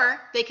 Or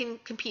they can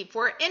compete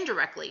for it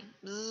indirectly,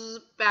 zzz,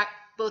 back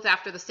both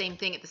after the same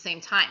thing at the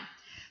same time.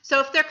 So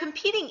if they're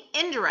competing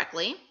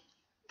indirectly,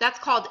 that's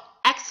called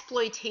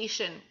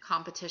exploitation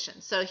competition.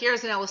 So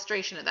here's an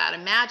illustration of that.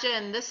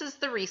 Imagine this is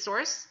the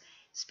resource.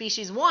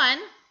 Species 1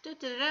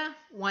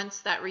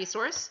 wants that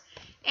resource,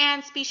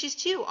 and species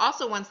 2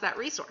 also wants that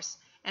resource.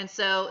 And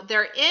so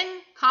they're in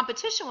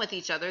competition with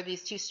each other,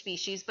 these two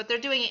species, but they're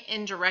doing it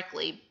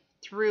indirectly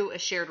through a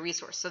shared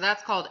resource. So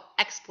that's called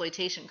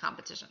exploitation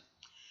competition.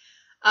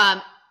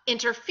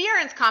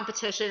 Interference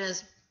competition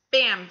is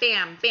bam,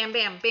 bam, bam,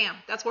 bam, bam.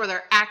 That's where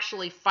they're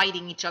actually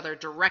fighting each other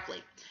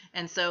directly.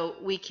 And so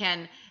we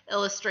can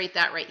illustrate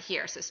that right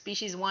here. So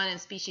species 1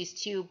 and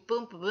species 2,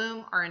 boom, boom,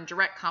 boom, are in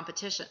direct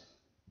competition.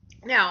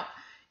 Now,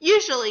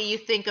 Usually you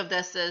think of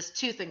this as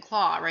tooth and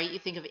claw, right? You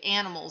think of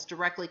animals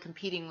directly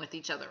competing with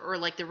each other, or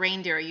like the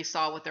reindeer you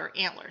saw with their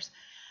antlers.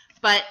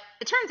 But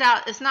it turns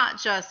out it's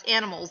not just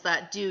animals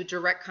that do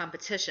direct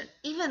competition.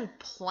 Even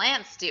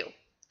plants do.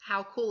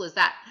 How cool is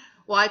that?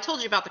 Well, I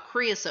told you about the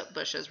creosote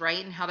bushes,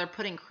 right? And how they're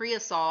putting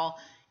creosol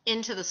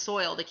into the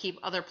soil to keep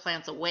other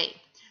plants away.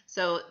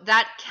 So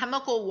that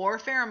chemical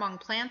warfare among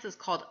plants is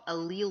called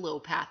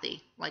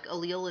allelopathy, like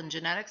allele in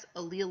genetics,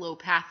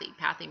 allelopathy.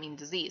 Pathy means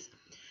disease.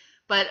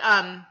 But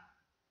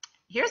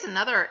here's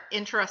another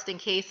interesting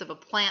case of a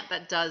plant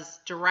that does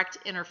direct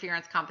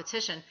interference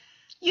competition.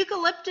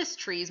 Eucalyptus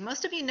trees.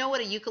 Most of you know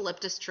what a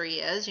eucalyptus tree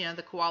is. You know,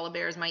 the koala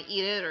bears might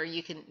eat it, or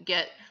you can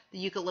get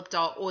the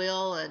eucalyptal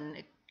oil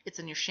and it's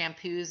in your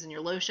shampoos and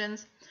your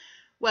lotions.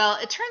 Well,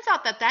 it turns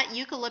out that that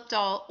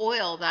eucalyptal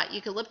oil that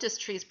eucalyptus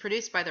trees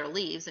produce by their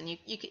leaves, and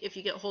if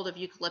you get hold of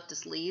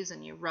eucalyptus leaves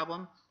and you rub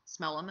them,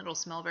 smell them, it'll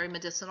smell very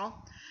medicinal.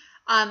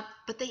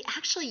 But they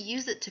actually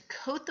use it to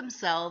coat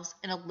themselves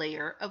in a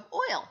layer of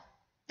oil.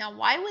 Now,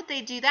 why would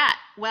they do that?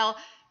 Well,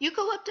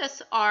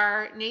 eucalyptus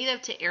are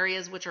native to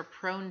areas which are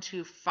prone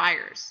to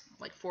fires,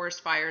 like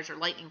forest fires or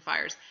lightning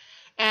fires.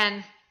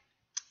 And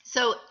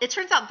so it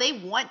turns out they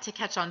want to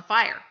catch on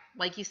fire.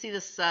 Like you see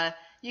this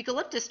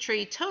eucalyptus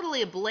tree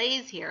totally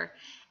ablaze here.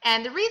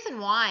 And the reason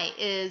why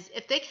is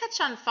if they catch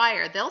on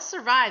fire, they'll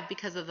survive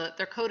because of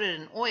they're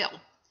coated in oil.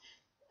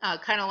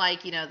 Kind of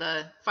like, you know,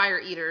 the fire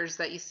eaters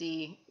that you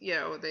see, you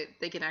know,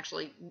 they can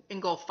actually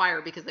engulf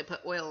fire because they put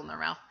oil in their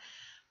mouth.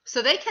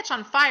 So they catch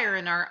on fire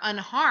and are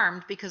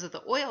unharmed because of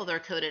the oil they're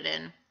coated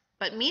in.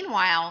 But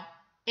meanwhile,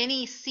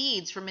 any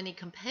seeds from any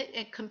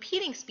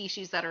competing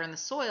species that are in the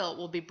soil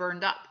will be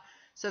burned up.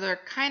 So they're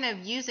kind of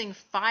using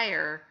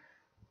fire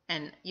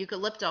and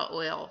eucalyptal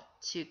oil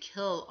to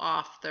kill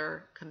off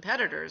their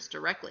competitors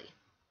directly.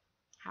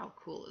 How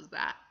cool is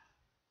that?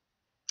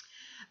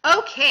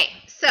 Okay,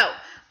 so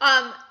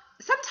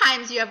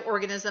sometimes you have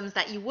organisms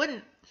that you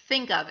wouldn't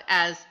think of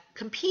as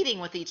competing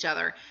with each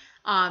other.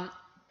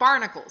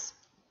 Barnacles.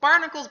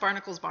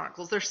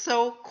 Barnacles. They're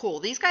so cool.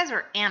 These guys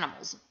are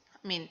animals.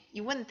 I mean,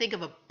 you wouldn't think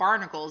of a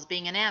barnacle as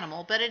being an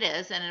animal, but it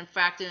is. And in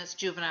fact, in its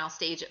juvenile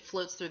stage, it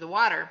floats through the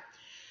water.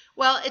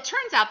 Well, it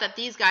turns out that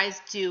these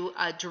guys do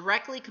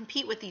directly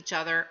compete with each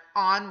other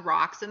on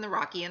rocks in the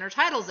rocky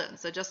intertidal zone.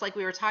 So just like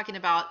we were talking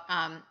about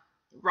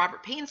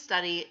Robert Payne's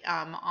study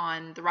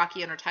on the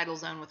rocky intertidal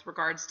zone with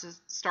regards to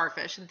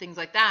starfish and things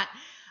like that,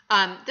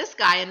 this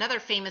guy, another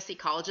famous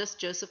ecologist,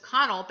 Joseph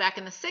Connell, back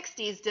in the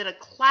 60s, did a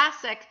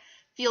classic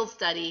field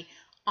study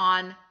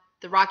on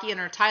the rocky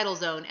intertidal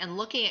zone and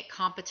looking at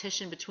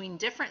competition between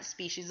different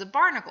species of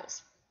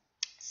barnacles.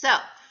 So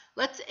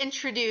let's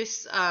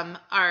introduce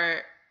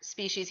our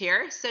species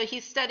here. So he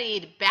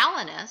studied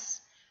Balanus,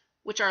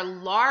 which are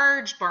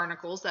large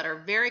barnacles that are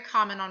very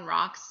common on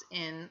rocks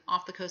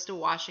off the coast of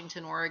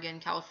Washington, Oregon,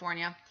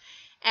 California.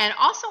 And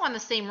also on the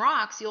same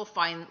rocks, you'll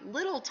find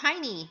little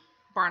tiny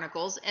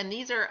barnacles, and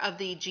these are of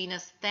the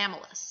genus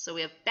Thamylus. So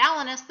we have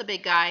Balanus, the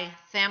big guy,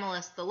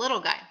 Thamylus, the little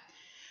guy.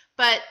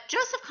 But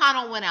Joseph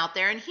Connell went out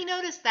there and he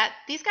noticed that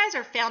these guys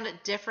are found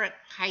at different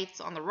heights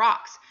on the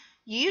rocks.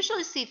 You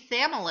usually see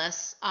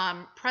Thamylus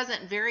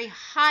present very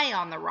high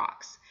on the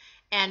rocks,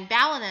 and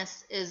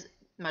Balanus is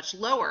much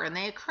lower, and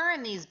they occur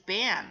in these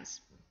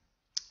bands.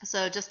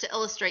 So just to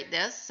illustrate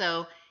this,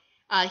 so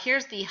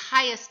here's the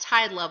highest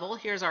tide level.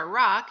 Here's our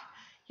rock.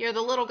 Here are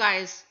the little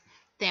guys,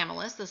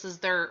 Thamylus. This is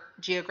their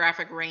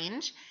geographic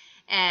range.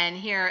 And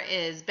here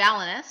is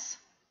Balanus,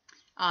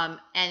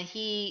 and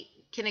he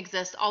can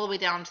exist all the way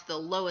down to the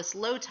lowest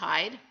low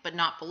tide, but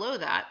not below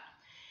that.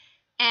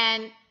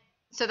 And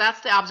so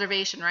that's the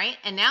observation, right?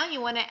 And now you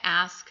want to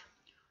ask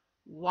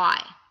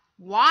why.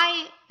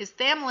 Why is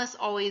Thamylus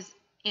always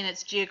in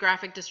its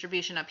geographic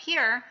distribution up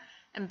here,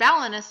 and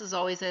Balanus is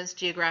always in its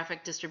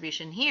geographic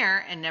distribution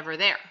here and never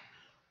there?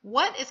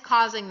 What is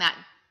causing that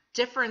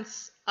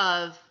difference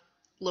of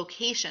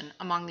location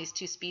among these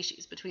two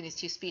species, between these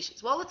two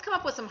species? Well, let's come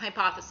up with some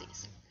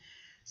hypotheses.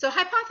 So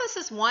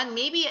hypothesis one,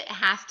 maybe it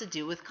has to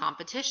do with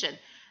competition.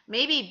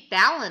 Maybe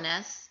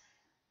Balanus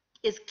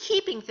is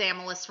keeping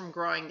Thamylus from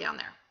growing down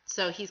there.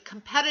 So he's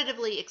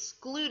competitively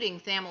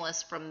excluding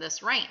Thamylus from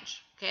this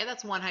range. Okay,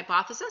 that's one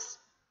hypothesis.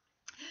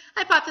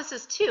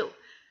 Hypothesis two,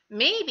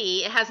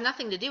 maybe it has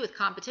nothing to do with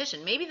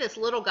competition. Maybe this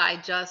little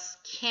guy just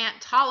can't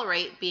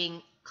tolerate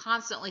being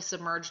constantly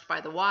submerged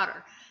by the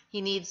water. He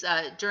needs,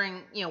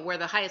 during, where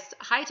the highest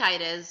high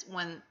tide is,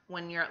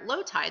 when you're at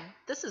low tide,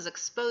 this is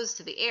exposed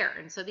to the air.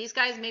 And so these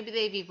guys, maybe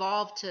they've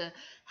evolved to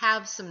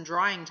have some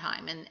drying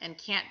time and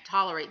can't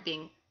tolerate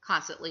being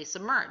constantly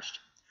submerged.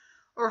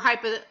 Or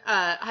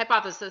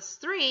hypothesis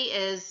three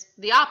is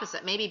the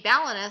opposite. Maybe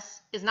Balanus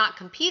is not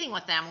competing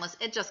with Thamylus,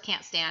 it just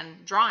can't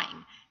stand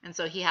drying. And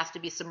so he has to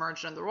be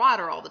submerged under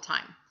water all the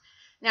time.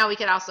 Now we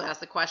could also ask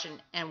the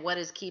question, and what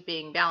is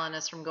keeping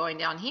Balanus from going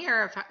down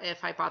here if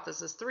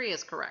hypothesis three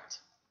is correct?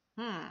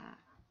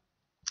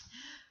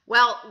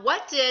 Well,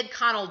 what did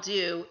Connell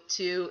do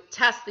to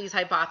test these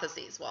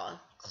hypotheses?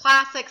 Well,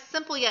 classic,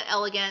 simple yet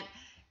elegant,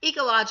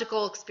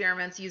 ecological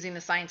experiments using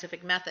the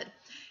scientific method.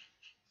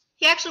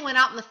 he actually went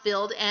out in the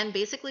field and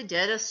basically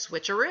did a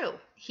switcheroo.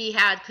 He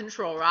had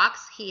control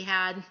rocks, he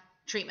had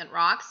treatment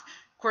rocks.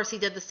 Of course, he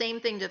did the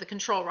same thing to the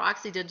control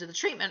rocks he did to the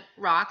treatment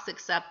rocks,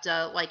 except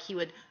like he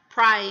would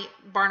pry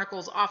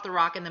barnacles off the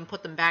rock and then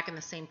put them back in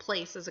the same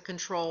place as a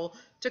control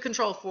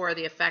for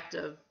the effect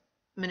of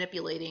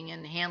manipulating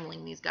and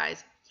handling these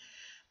guys.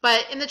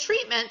 But in the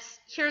treatments,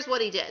 here's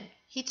what he did.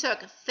 He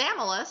took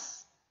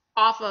Thamylus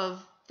off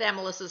of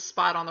Thamylus's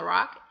spot on the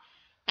rock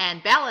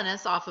and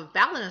Balanus off of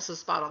Balanus's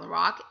spot on the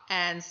rock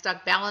and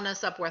stuck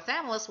Balanus up where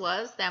Thamylus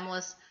was,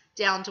 Thamylus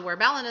down to where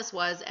Balanus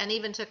was, and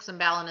even took some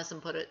Balanus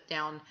and put it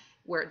down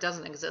where it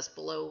doesn't exist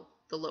below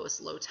the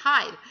lowest low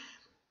tide.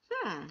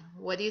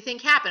 What do you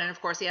think happened? And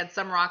of course, he had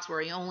some rocks where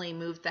he only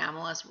moved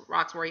Thamylus,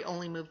 rocks where he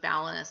only moved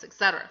Balanus,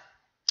 etc.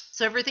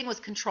 So everything was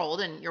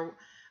controlled, and you're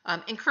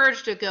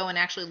encouraged to go and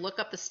actually look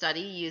up the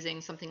study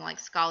using something like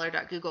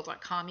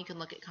scholar.google.com. You can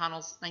look at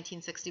Connell's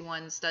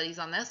 1961 studies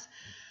on this.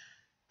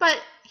 But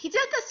he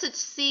did this to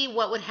see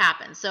what would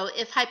happen. So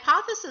if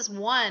hypothesis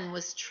 1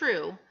 was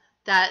true,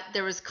 that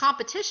there was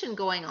competition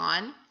going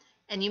on,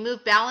 and you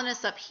move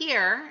Balanus up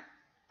here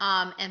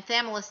and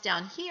Thamylus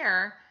down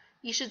here,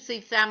 you should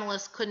see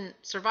Thamylus couldn't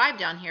survive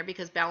down here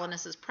because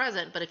Balanus is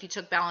present, but if you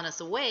took Balanus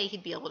away,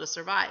 he'd be able to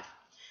survive.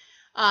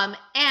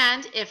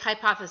 And if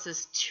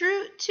hypothesis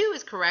 2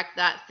 is correct,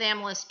 that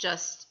Thamylus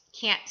just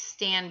can't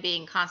stand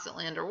being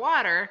constantly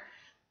underwater,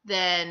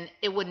 then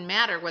it wouldn't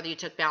matter whether you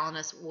took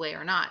Balanus away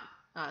or not.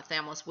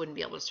 Thamylus wouldn't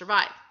be able to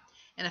survive.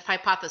 And if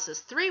hypothesis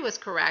 3 was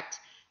correct,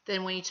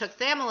 then when you took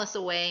Thamylus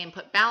away and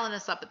put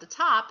Balanus up at the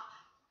top,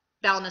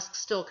 Balanus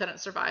still couldn't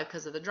survive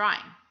because of the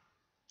drying.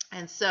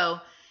 And so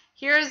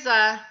here's,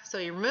 so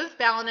he removed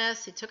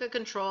Balanus, he took a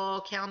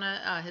control,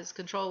 his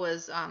control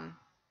was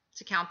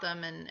to count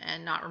them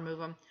and not remove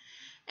them.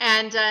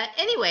 And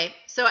anyway,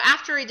 so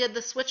after he did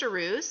the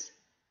switcheroos,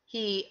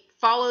 he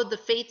followed the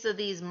fates of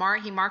these,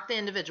 he marked the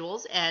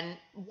individuals and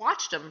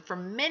watched them for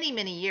many,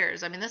 many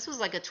years. I mean, this was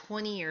like a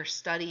 20-year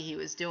study he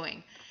was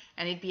doing,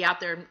 and he'd be out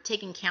there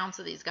taking counts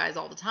of these guys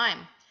all the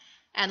time.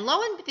 And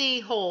lo and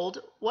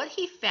behold, what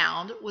he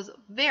found was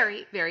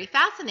very, very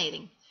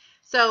fascinating.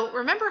 So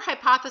remember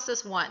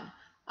hypothesis 1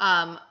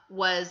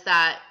 was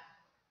that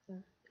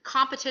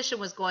competition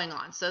was going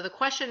on. So the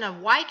question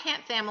of why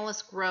can't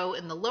Thamylus grow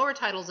in the lower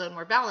tidal zone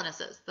where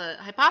Balanus is? The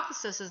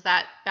hypothesis is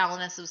that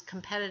Balanus was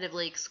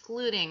competitively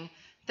excluding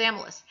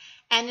Thamylus.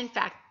 And in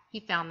fact, he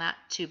found that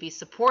to be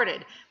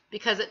supported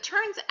because it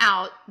turns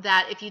out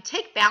that if you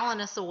take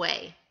Balanus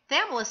away,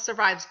 Thamylus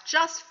survives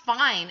just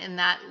fine in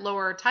that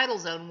lower tidal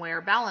zone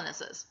where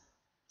Balanus is.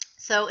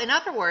 So in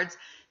other words,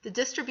 the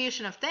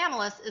distribution of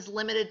Thamylus is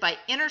limited by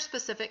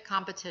interspecific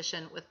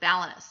competition with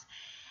Balanus.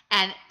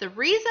 And the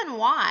reason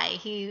why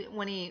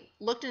when he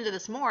looked into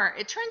this more,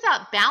 it turns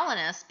out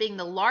Balanus, being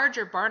the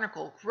larger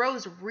barnacle,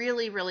 grows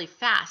really, really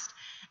fast.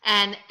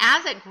 And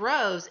as it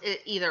grows, it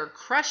either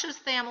crushes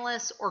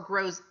Thamylus or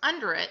grows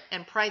under it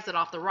and pries it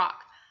off the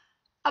rock.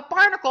 A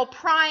barnacle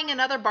prying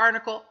another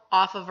barnacle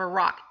off of a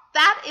rock.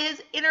 That is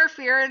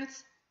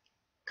interference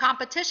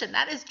competition.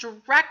 That is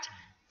direct,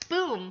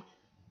 boom,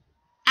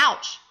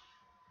 ouch,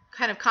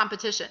 kind of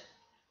competition.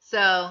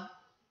 So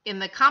in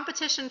the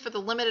competition for the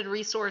limited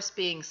resource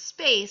being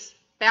space,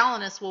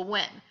 Balanus will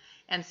win.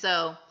 And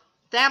so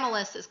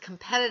Thamylus is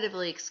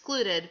competitively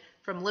excluded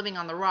from living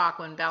on the rock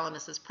when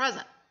Balanus is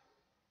present.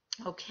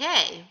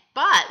 Okay,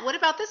 but what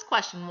about this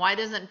question? Why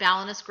doesn't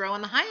Balanus grow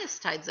in the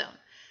highest tide zone?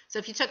 So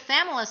if you took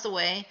Thamylus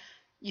away,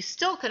 you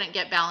still couldn't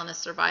get Balanus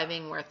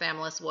surviving where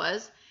Thamylus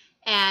was.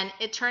 And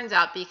it turns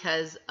out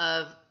because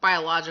of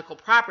biological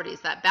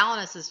properties that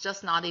Balanus is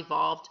just not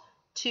evolved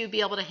to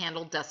be able to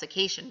handle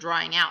desiccation,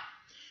 drying out.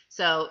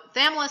 So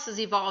Thamylus has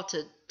evolved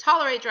to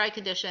tolerate dry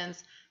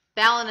conditions.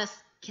 Balanus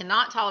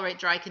cannot tolerate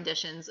dry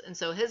conditions, and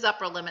so his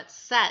upper limit's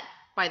set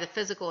by the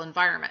physical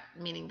environment,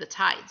 meaning the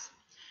tides.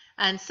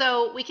 And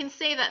so we can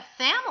say that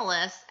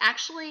Thamylus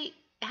actually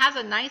has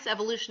a nice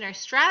evolutionary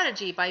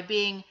strategy by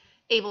being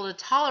able to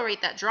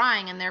tolerate that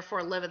drying and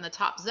therefore live in the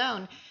top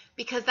zone,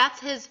 because that's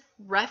his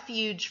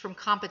refuge from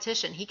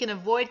competition. He can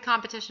avoid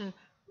competition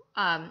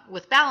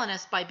with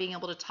Balanus by being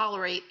able to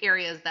tolerate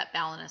areas that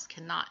Balanus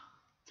cannot.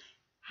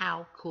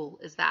 How cool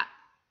is that?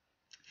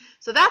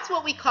 So that's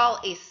what we call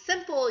a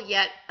simple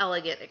yet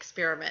elegant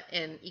experiment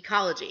in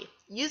ecology.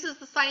 Uses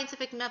the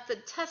scientific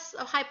method, tests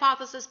a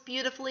hypothesis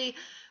beautifully,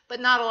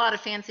 but not a lot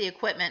of fancy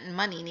equipment and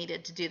money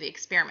needed to do the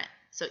experiment.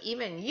 So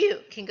even you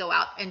can go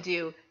out and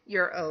do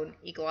your own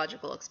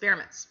ecological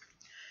experiments.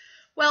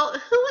 Well,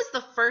 who was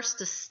the first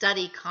to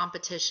study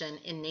competition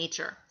in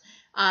nature?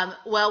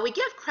 Well, we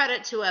give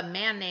credit to a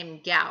man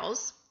named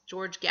Gauss,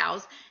 George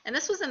Gauss, and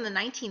this was in the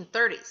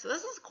 1930s. So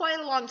this is quite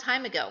a long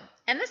time ago.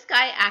 And this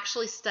guy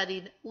actually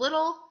studied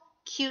little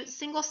cute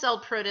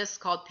single-celled protists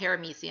called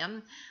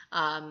paramecium.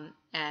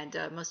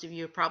 Most of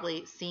you have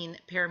probably seen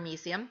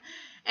paramecium.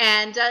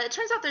 And it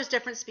turns out there's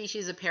different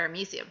species of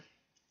paramecium.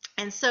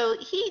 And so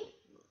he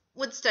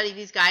would study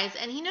these guys,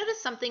 and he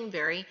noticed something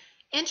very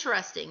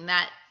interesting,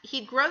 that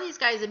he'd grow these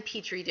guys in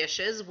petri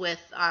dishes with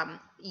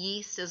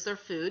yeast as their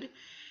food.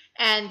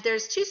 And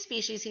there's two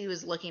species he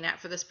was looking at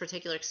for this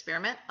particular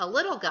experiment. A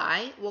little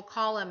guy, we'll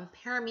call him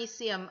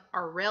Paramecium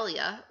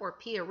aurelia or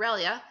P.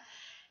 aurelia,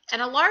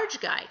 and a large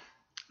guy.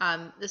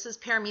 This is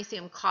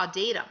Paramecium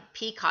caudatum,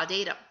 P.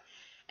 caudatum.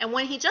 And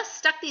when he just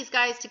stuck these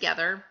guys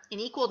together in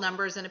equal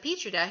numbers in a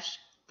petri dish,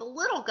 the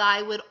little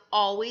guy would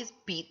always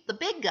beat the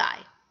big guy.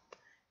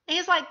 And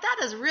he's like,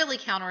 that is really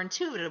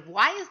counterintuitive.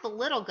 Why is the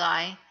little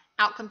guy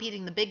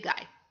outcompeting the big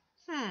guy?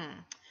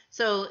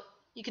 So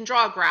you can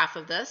draw a graph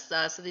of this.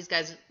 So these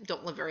guys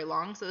don't live very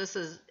long. So this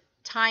is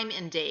time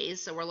in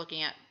days. So we're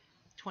looking at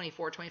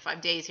 24,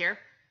 25 days here.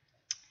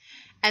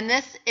 And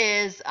this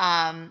is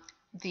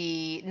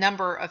the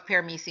number of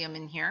paramecium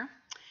in here.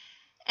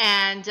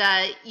 And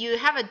you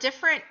have a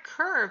different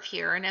curve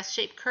here, an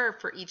S-shaped curve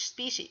for each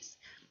species.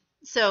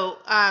 So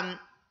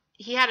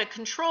he had a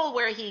control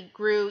where he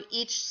grew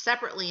each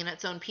separately in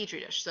its own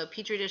petri dish. So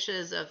petri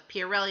dishes of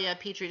P. aurelia,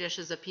 petri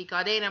dishes of P.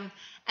 caudatum,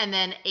 and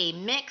then a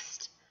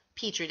mixed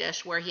petri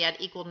dish where he had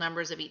equal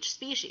numbers of each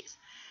species.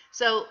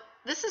 So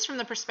this is from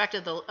the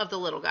perspective of the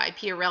little guy,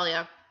 P.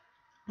 aurelia.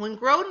 When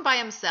grown by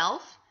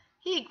himself,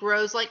 he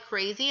grows like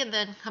crazy and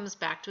then comes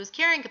back to his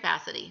carrying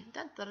capacity,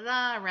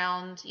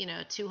 around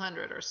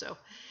 200 or so.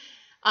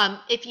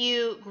 If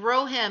you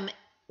grow him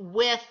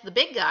with the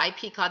big guy,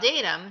 P.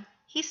 caudatum,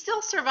 he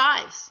still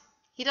survives.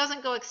 He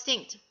doesn't go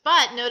extinct.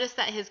 But notice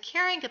that his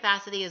carrying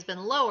capacity has been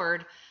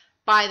lowered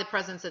by the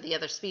presence of the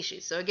other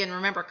species. So again,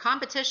 remember,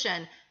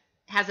 competition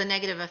has a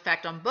negative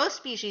effect on both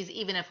species,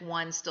 even if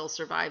one still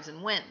survives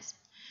and wins.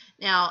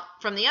 Now,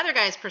 from the other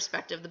guy's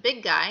perspective, the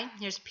big guy,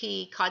 here's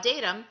P.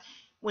 caudatum,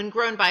 when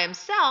grown by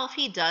himself,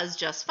 he does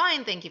just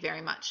fine, thank you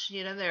very much.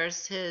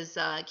 There's his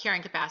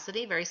carrying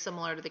capacity, very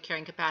similar to the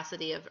carrying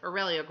capacity of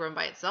Aurelia grown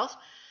by itself.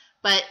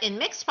 But in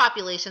mixed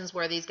populations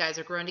where these guys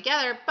are grown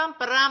together,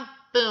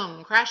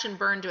 boom, crash and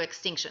burn to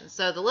extinction.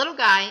 So the little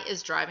guy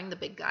is driving the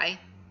big guy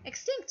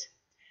extinct.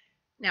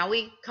 Now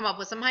we come up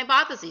with some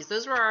hypotheses.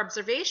 Those were our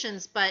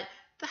observations, but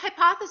the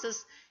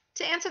hypothesis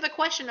to answer the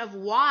question of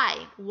why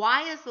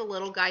is the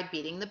little guy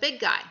beating the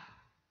big guy?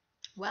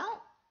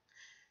 Well,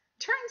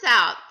 turns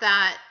out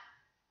that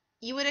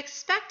you would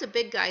expect a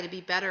big guy to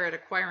be better at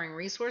acquiring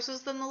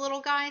resources than the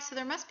little guy, so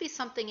there must be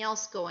something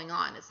else going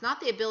on. It's not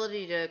the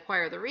ability to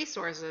acquire the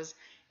resources,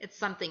 it's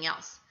something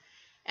else.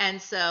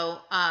 And so,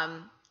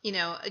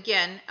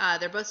 again,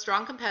 they're both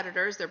strong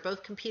competitors. They're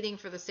both competing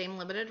for the same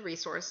limited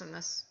resource, in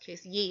this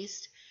case,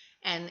 yeast.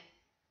 And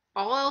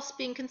all else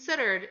being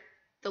considered,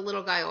 the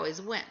little guy always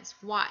wins.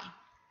 Why?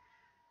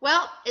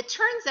 Well, it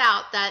turns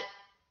out that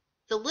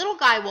the little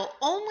guy will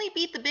only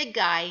beat the big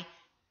guy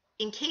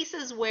in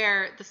cases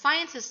where the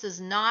scientist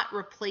is not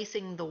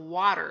replacing the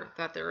water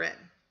that they're in.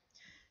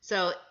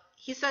 So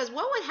he says,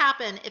 what would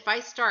happen if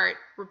I start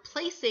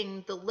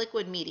replacing the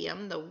liquid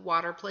medium, the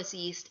water plus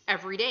yeast,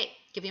 every day,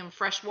 giving him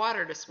fresh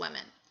water to swim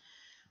in?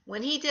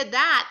 When he did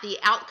that, the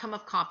outcome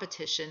of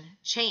competition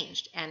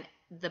changed, and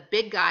the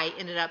big guy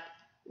ended up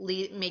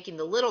making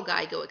the little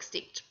guy go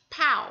extinct.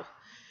 Pow!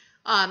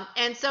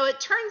 And so it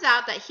turns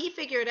out that he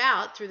figured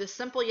out, through the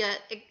simple yet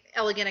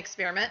elegant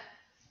experiment,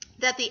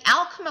 that the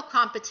outcome of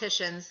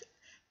competition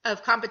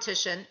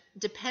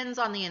depends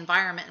on the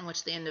environment in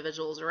which the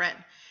individuals are in.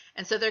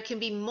 And so there can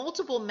be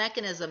multiple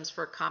mechanisms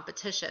for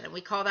competition, and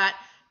we call that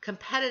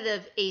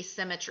competitive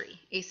asymmetry.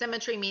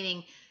 Asymmetry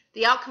meaning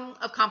the outcome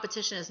of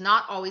competition is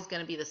not always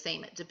going to be the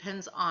same. It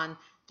depends on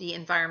the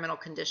environmental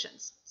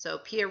conditions. So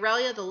P.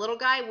 aurelia, the little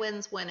guy,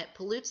 wins when it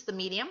pollutes the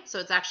medium, so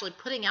it's actually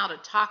putting out a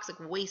toxic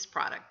waste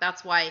product.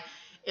 That's why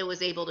it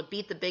was able to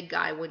beat the big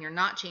guy when you're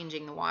not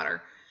changing the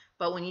water.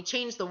 But when you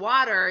change the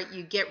water,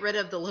 you get rid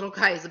of the little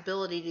guy's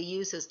ability to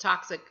use his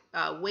toxic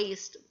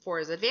waste for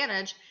his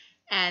advantage,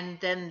 and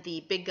then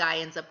the big guy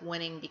ends up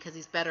winning because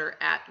he's better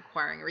at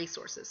acquiring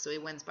resources. So he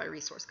wins by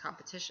resource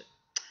competition.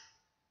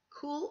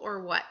 Cool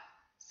or what?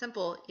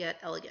 Simple yet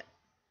elegant.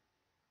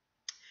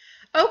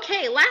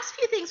 Okay, last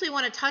few things we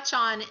want to touch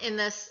on in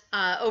this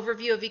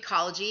overview of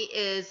ecology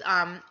is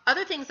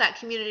other things that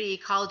community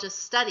ecologists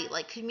study,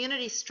 like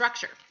community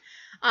structure.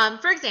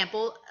 For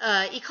example,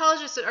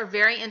 ecologists are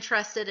very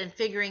interested in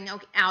figuring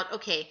out,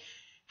 okay,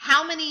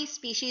 how many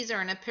species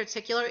are in a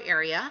particular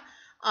area?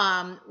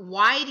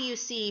 Why do you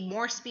see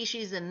more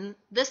species in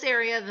this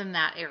area than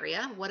that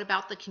area? What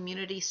about the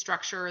community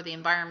structure or the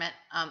environment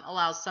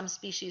allows some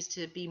species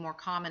to be more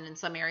common in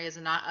some areas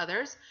and not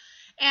others?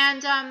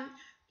 And,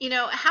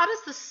 how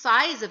does the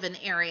size of an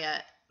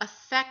area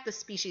affect the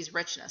species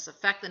richness,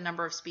 affect the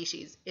number of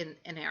species in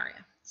an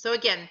area? So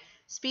again,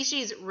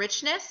 species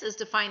richness is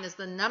defined as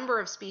the number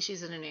of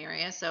species in an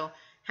area. So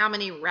how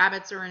many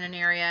rabbits are in an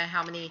area,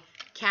 how many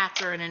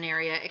cats are in an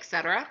area,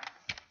 etc.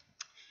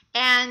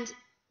 And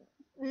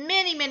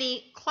many,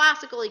 many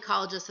classical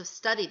ecologists have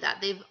studied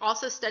that. They've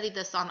also studied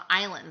this on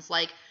islands.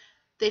 Like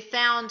they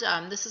found,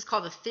 this is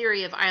called the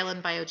theory of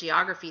island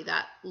biogeography,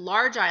 that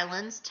large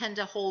islands tend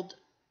to hold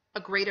a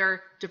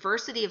greater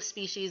diversity of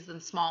species than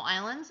small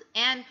islands,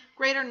 and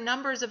greater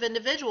numbers of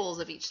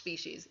individuals of each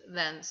species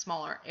than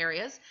smaller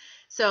areas.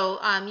 So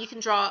you can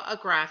draw a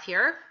graph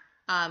here.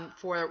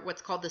 for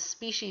what's called the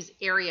species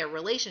area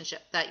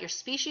relationship, that your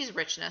species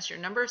richness, your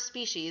number of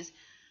species,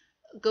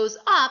 goes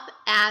up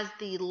as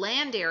the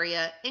land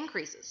area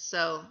increases.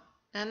 So,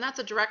 and that's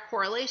a direct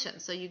correlation.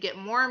 So you get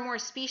more and more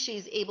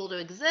species able to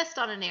exist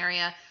on an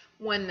area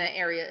when the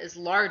area is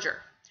larger.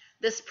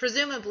 This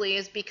presumably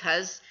is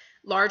because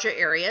larger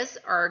areas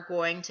are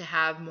going to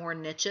have more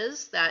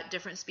niches that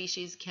different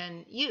species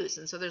can use.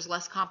 And so there's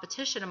less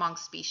competition among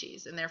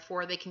species, and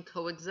therefore they can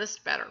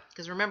coexist better.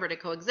 Because remember, to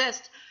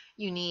coexist,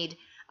 you need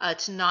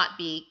to not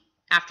be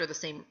after the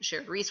same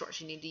shared resource.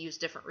 You need to use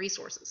different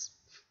resources.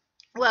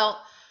 Well,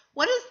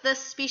 what does this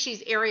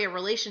species area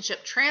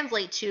relationship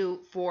translate to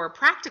for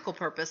practical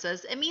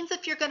purposes? It means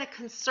if you're going to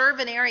conserve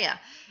an area,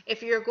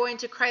 if you're going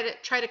to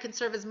try to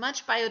conserve as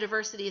much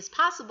biodiversity as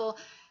possible,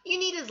 you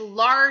need as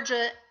large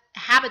a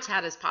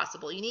habitat as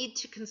possible. You need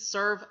to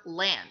conserve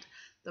land.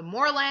 The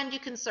more land you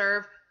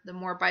conserve, the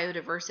more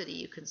biodiversity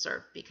you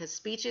conserve, because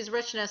species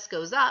richness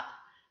goes up,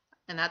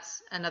 and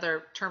that's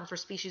another term for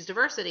species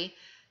diversity.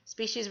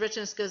 Species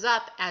richness goes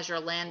up as your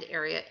land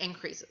area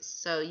increases.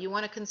 So you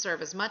want to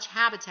conserve as much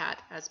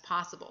habitat as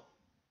possible.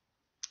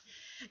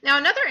 Now,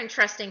 another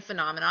interesting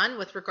phenomenon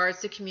with regards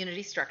to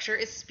community structure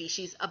is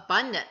species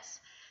abundance.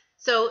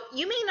 So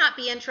you may not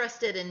be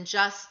interested in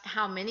just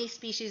how many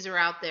species are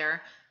out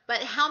there,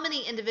 but how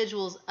many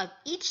individuals of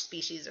each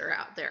species are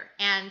out there,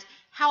 and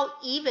how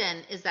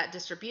even is that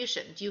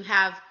distribution? Do you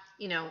have,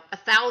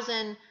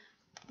 1,000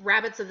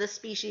 rabbits of this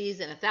species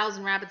and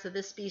 1,000 rabbits of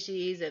this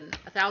species and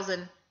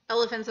 1,000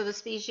 elephants of the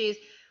species?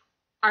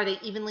 Are they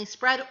evenly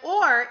spread,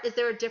 or is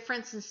there a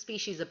difference in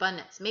species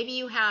abundance? Maybe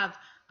you have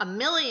 1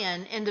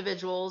 million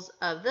individuals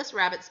of this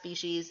rabbit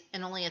species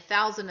and only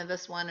 1,000 of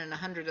this one and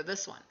 100 of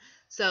this one.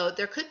 So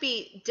there could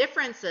be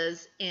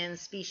differences in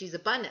species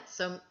abundance.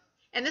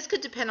 And this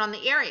could depend on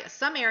the area.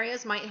 Some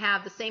areas might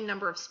have the same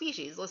number of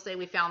species. Let's say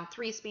we found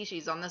 3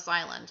 species on this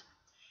island,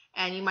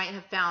 and you might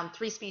have found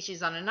 3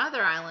 species on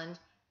another island,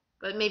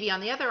 but maybe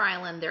on the other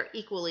island they're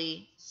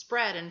equally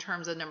spread in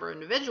terms of number of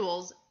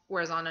individuals,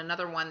 whereas on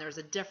another one there's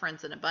a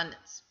difference in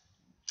abundance.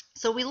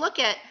 So we look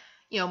at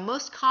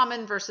most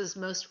common versus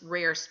most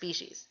rare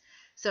species.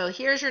 So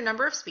here's your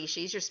number of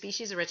species, your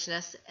species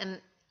richness,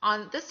 and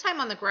on this time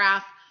on the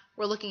graph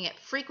we're looking at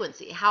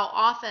frequency, how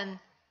often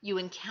you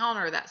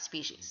encounter that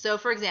species. So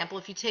for example,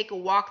 if you take a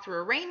walk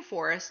through a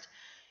rainforest,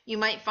 you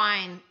might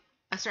find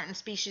a certain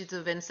species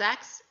of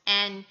insects,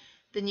 and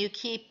then you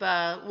keep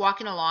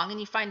walking along and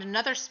you find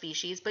another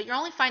species, but you're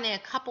only finding a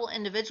couple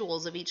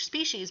individuals of each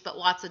species, but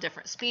lots of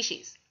different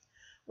species.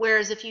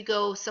 Whereas if you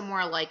go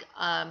somewhere like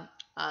a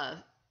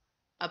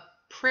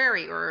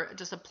prairie or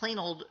just a plain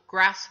old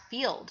grass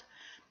field,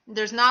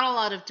 there's not a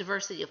lot of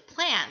diversity of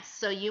plants,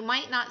 so you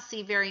might not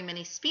see very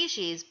many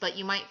species, but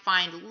you might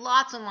find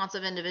lots and lots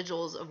of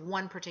individuals of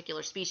one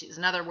particular species.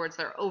 In other words,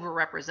 they're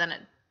overrepresented.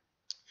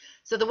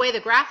 So the way the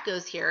graph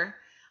goes here,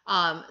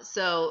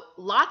 so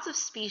lots of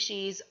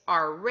species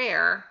are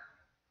rare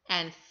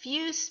and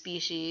few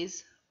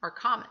species are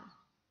common.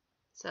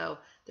 So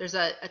there's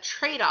a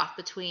trade-off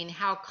between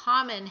how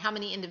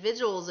many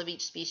individuals of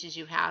each species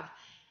you have,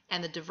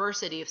 and the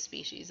diversity of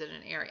species in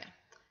an area.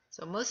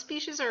 So most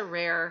species are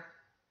rare,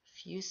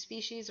 few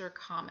species are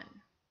common.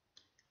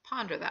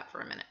 Ponder that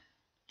for a minute,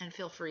 and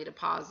feel free to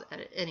pause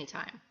at any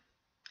time.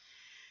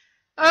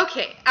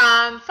 Okay,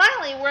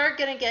 finally, we're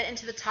going to get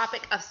into the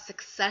topic of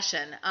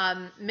succession.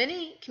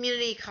 Many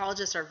community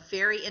ecologists are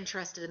very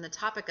interested in the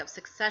topic of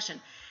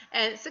succession.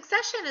 And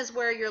succession is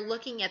where you're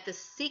looking at the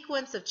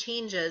sequence of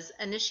changes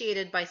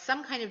initiated by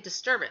some kind of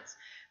disturbance.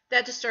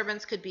 That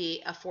disturbance could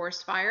be a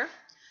forest fire.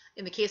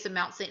 In the case of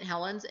Mount St.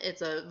 Helens,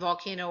 it's a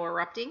volcano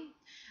erupting.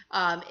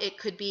 It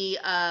could be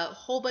a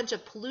whole bunch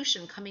of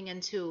pollution coming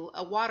into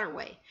a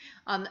waterway.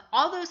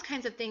 All those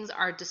kinds of things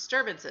are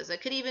disturbances.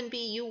 It could even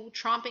be you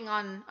tromping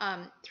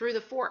on through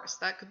the forest.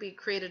 That could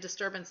create a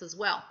disturbance as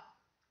well.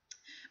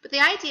 But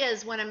the idea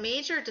is when a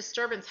major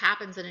disturbance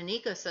happens in an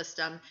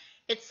ecosystem,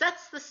 it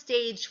sets the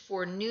stage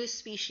for new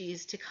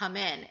species to come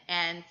in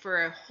and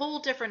for a whole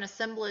different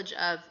assemblage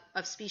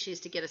of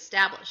species to get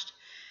established.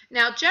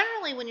 Now,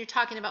 generally, when you're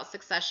talking about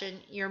succession,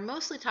 you're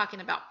mostly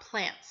talking about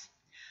plants.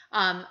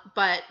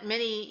 But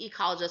many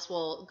ecologists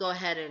will go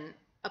ahead and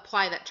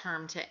apply that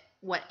term to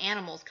what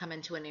animals come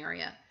into an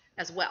area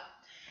as well.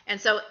 And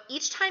so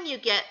each time you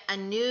get a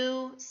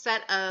new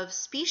set of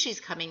species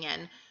coming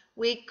in,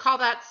 we call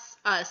that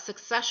a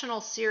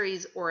successional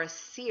series or a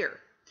seer.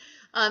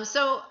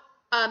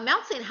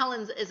 Mount St.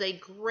 Helens is a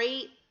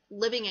great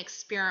living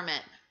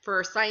experiment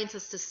for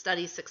scientists to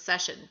study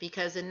succession,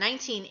 because in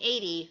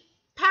 1980,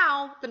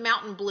 pow, the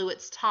mountain blew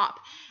its top,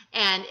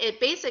 and it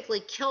basically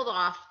killed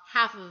off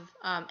half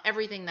of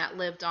everything that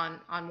lived on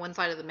one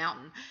side of the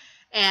mountain.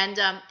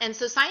 And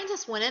so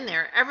scientists went in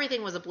there,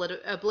 everything was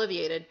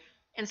obliterated,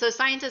 and so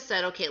scientists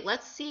said, okay,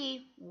 let's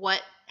see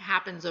what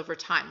happens over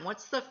time.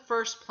 What's the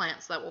first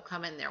plants that will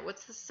come in there?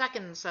 What's the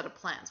second set of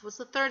plants? What's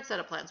the third set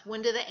of plants?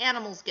 When do the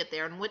animals get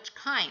there, and which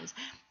kinds?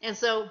 And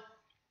so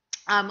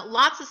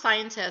lots of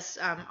scientists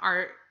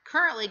are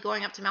currently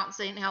going up to Mount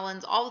St.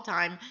 Helens all the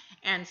time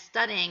and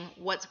studying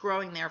what's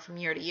growing there from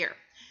year to year.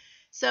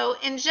 So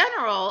in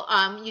general,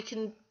 you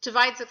can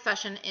divide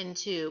succession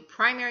into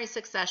primary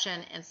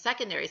succession and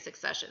secondary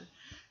succession.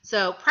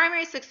 So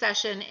primary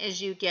succession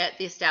is you get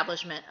the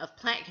establishment of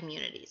plant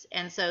communities.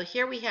 And so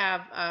here we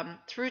have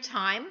through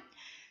time.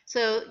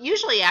 So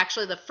usually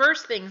actually the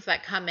first things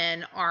that come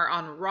in are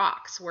on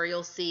rocks, where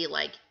you'll see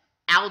like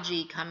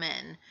algae come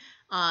in,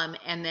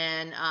 and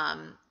then a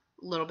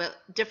little bit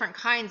different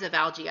kinds of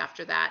algae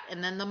after that.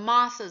 And then the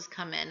mosses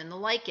come in and the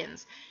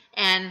lichens.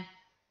 And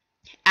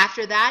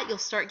after that, you'll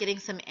start getting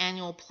some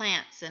annual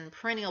plants and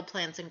perennial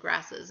plants and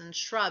grasses and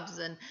shrubs,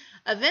 and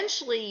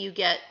eventually you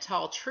get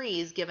tall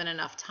trees given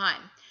enough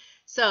time.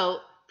 So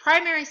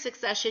primary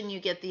succession, you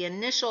get the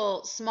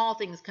initial small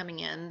things coming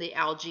in, the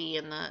algae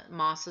and the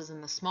mosses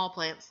and the small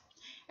plants.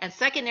 And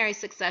secondary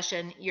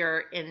succession, you're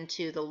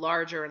into the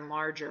larger and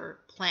larger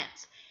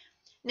plants.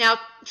 Now,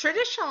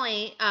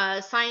 traditionally,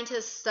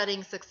 scientists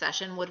studying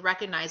succession would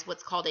recognize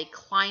what's called a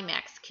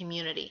climax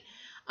community.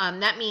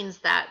 That means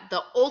that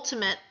the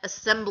ultimate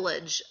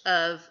assemblage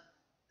of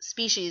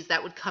species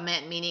that would come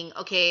in, meaning,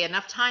 okay,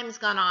 enough time's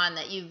gone on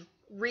that you've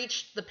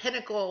reached the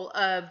pinnacle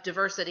of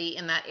diversity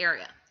in that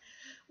area.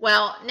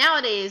 Well,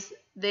 nowadays,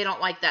 they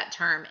don't like that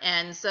term.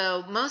 And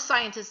so most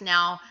scientists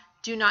now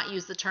do not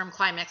use the term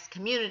climax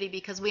community,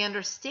 because we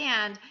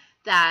understand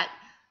that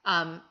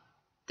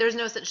there's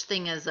no such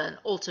thing as an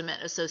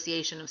ultimate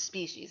association of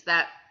species.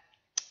 That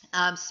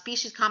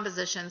species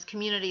compositions,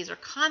 communities are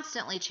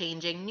constantly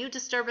changing. New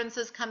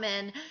disturbances come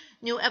in,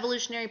 new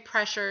evolutionary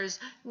pressures,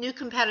 new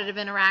competitive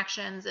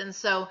interactions, and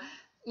so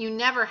you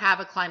never have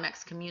a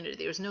climax community.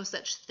 There's no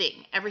such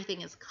thing.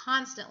 Everything is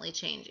constantly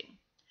changing.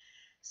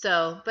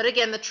 So, but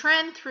again, the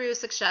trend through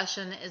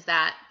succession is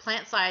that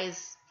plant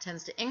size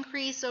tends to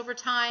increase over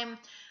time.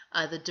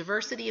 The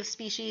diversity of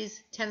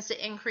species tends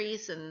to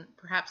increase, and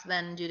perhaps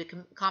then due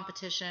to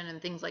competition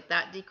and things like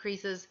that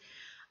decreases.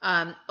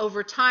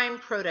 Over time,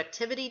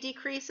 productivity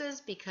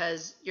decreases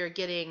because you're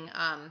getting,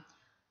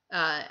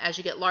 as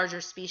you get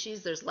larger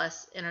species, there's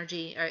less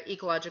energy or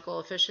ecological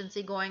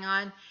efficiency going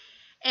on.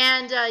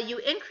 And you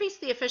increase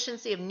the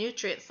efficiency of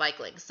nutrient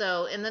cycling.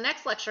 So in the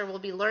next lecture, we'll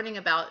be learning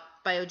about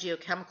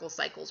biogeochemical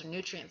cycles or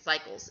nutrient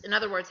cycles. In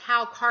other words,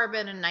 how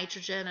carbon and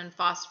nitrogen and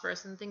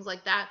phosphorus and things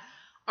like that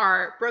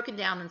are broken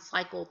down and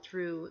cycled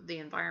through the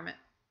environment.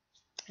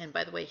 And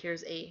by the way,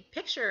 here's a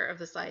picture of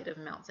the site of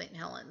Mount St.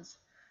 Helens.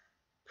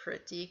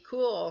 Pretty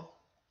cool.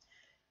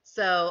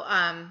 So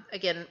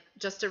again,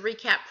 just to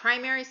recap,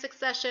 primary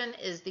succession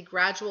is the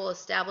gradual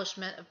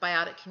establishment of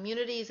biotic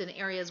communities in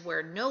areas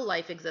where no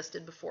life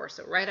existed before,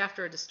 so right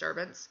after a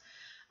disturbance.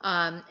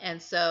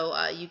 And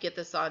so you get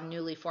this on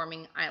newly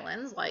forming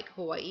islands like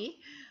Hawaii.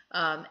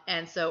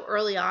 And so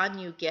early on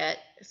you get,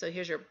 so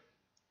here's your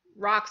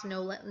rocks,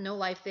 no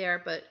life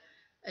there, but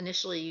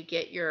initially you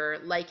get your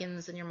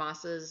lichens and your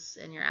mosses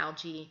and your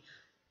algae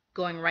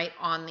going right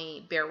on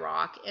the bare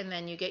rock, and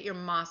then you get your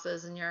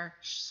mosses and your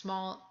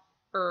small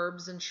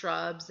herbs and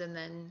shrubs, and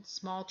then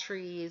small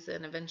trees,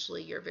 and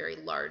eventually your very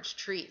large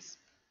trees.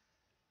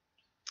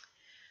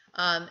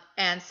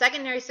 And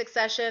secondary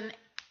succession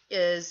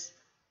is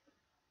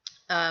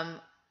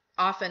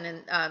often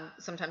and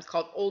sometimes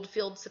called old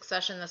field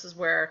succession. This is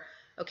where,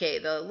 okay,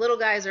 the little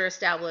guys are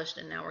established,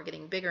 and now we're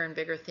getting bigger and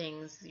bigger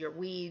things, your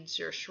weeds,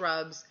 your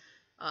shrubs,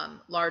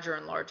 larger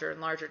and larger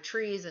and larger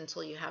trees,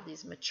 until you have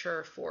these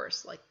mature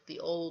forests, like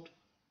the old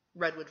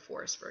redwood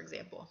forest, for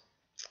example.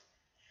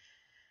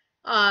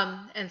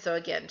 And so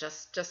again,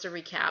 just to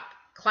recap,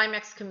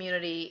 climax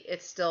community,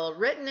 it's still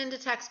written into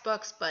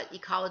textbooks, but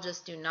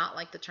ecologists do not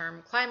like the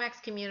term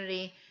climax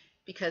community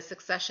because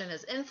succession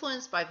is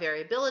influenced by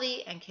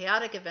variability and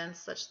chaotic events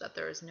such that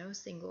there is no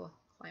single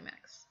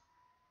climax.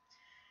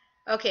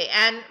 Okay,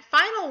 and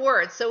final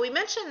words. So we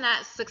mentioned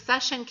that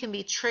succession can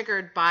be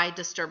triggered by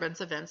disturbance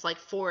events like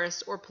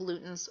forests or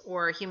pollutants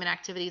or human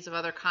activities of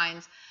other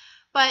kinds.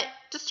 But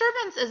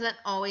disturbance isn't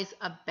always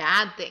a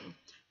bad thing,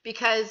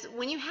 because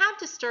when you have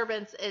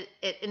disturbance,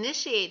 it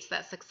initiates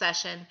that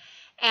succession,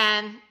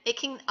 and it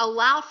can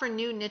allow for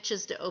new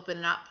niches to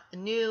open up,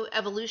 new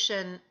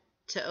evolution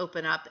to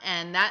open up,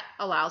 and that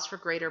allows for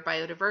greater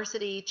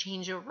biodiversity,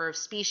 changeover of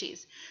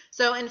species.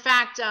 So in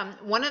fact,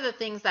 one of the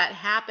things that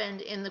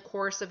happened in the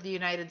course of the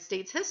United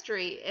States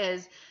history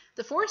is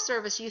the Forest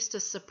Service used to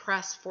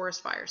suppress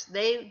forest fires.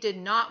 They did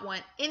not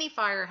want any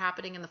fire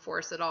happening in the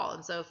forest at all,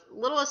 and so if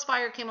littlest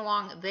fire came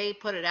along, they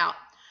put it out.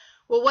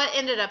 Well, what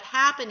ended up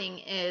happening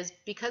is,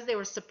 because they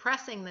were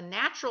suppressing the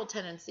natural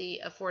tendency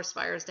of forest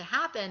fires to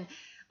happen,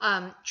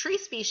 tree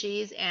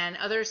species and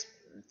other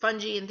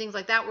fungi and things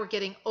like that were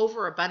getting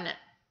overabundant.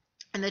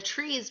 And the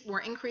trees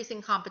were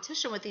increasing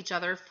competition with each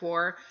other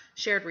for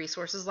shared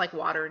resources like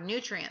water and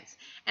nutrients.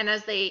 And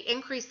as they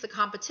increased the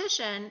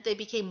competition, they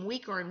became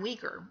weaker and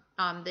weaker.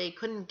 They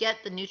couldn't get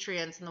the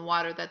nutrients and the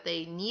water that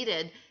they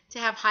needed to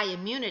have high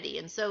immunity.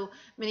 And so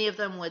many of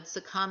them would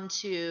succumb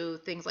to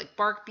things like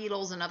bark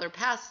beetles and other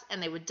pests,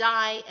 and they would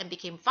die and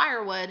became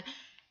firewood.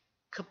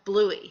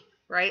 Kablooey,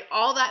 right?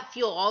 All that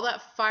fuel, all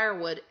that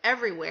firewood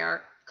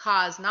everywhere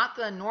caused not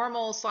the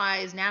normal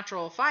size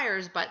natural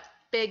fires, but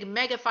big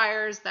mega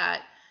fires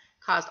that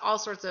caused all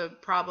sorts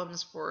of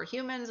problems for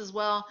humans as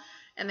well,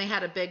 and they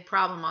had a big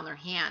problem on their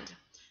hand.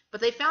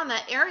 But they found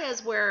that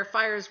areas where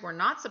fires were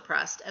not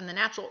suppressed and the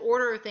natural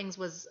order of things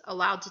was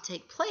allowed to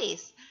take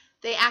place,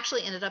 they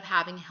actually ended up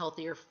having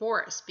healthier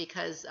forests,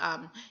 because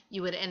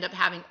you would end up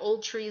having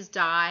old trees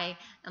die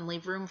and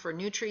leave room for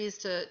new trees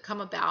to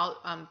come about.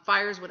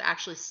 Fires would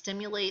actually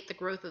stimulate the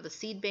growth of the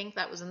seed bank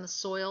that was in the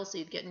soil, so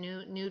you'd get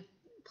new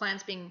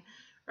plants being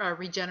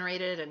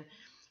regenerated.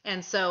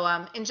 And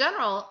so in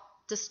general,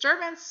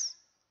 disturbance,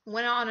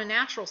 when on a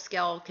natural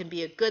scale, can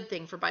be a good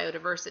thing for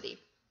biodiversity.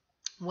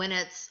 When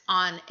it's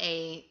on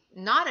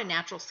not a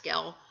natural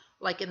scale,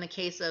 like in the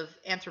case of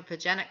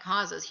anthropogenic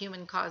causes,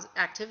 human cause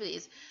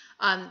activities,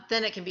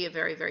 then it can be a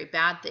very, very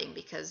bad thing,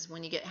 because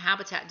when you get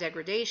habitat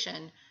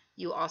degradation,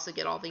 you also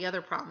get all the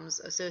other problems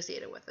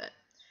associated with it.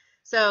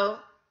 So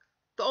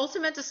the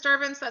ultimate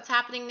disturbance that's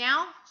happening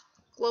now,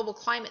 global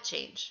climate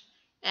change.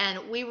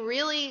 And we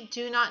really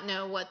do not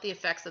know what the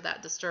effects of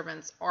that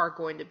disturbance are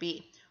going to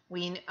be.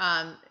 We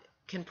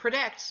can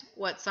predict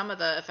what some of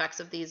the effects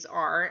of these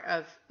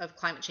are, of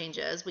climate change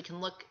is. We can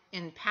look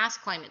in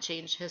past climate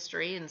change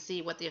history and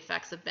see what the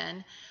effects have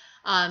been.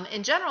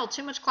 In general,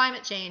 too much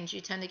climate change,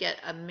 you tend to get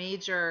a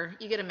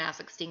mass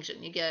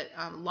extinction. You get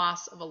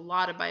loss of a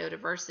lot of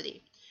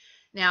biodiversity.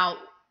 Now,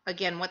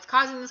 again, what's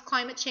causing this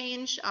climate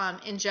change?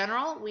 In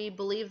general, we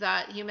believe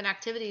that human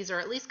activities are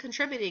at least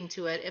contributing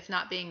to it, if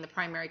not being the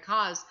primary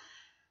cause.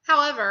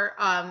 However,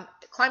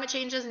 climate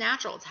change is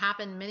natural. It's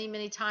happened many,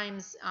 many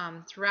times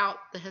throughout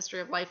the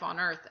history of life on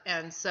Earth.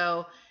 And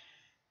so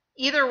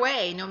either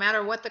way, no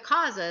matter what the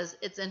cause is,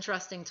 it's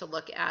interesting to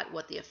look at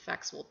what the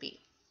effects will be.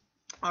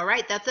 All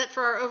right, that's it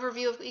for our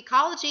overview of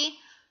ecology.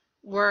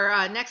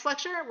 Next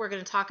lecture, we're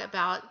going to talk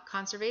about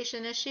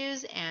conservation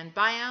issues and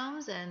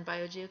biomes and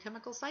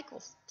biogeochemical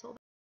cycles. Till then.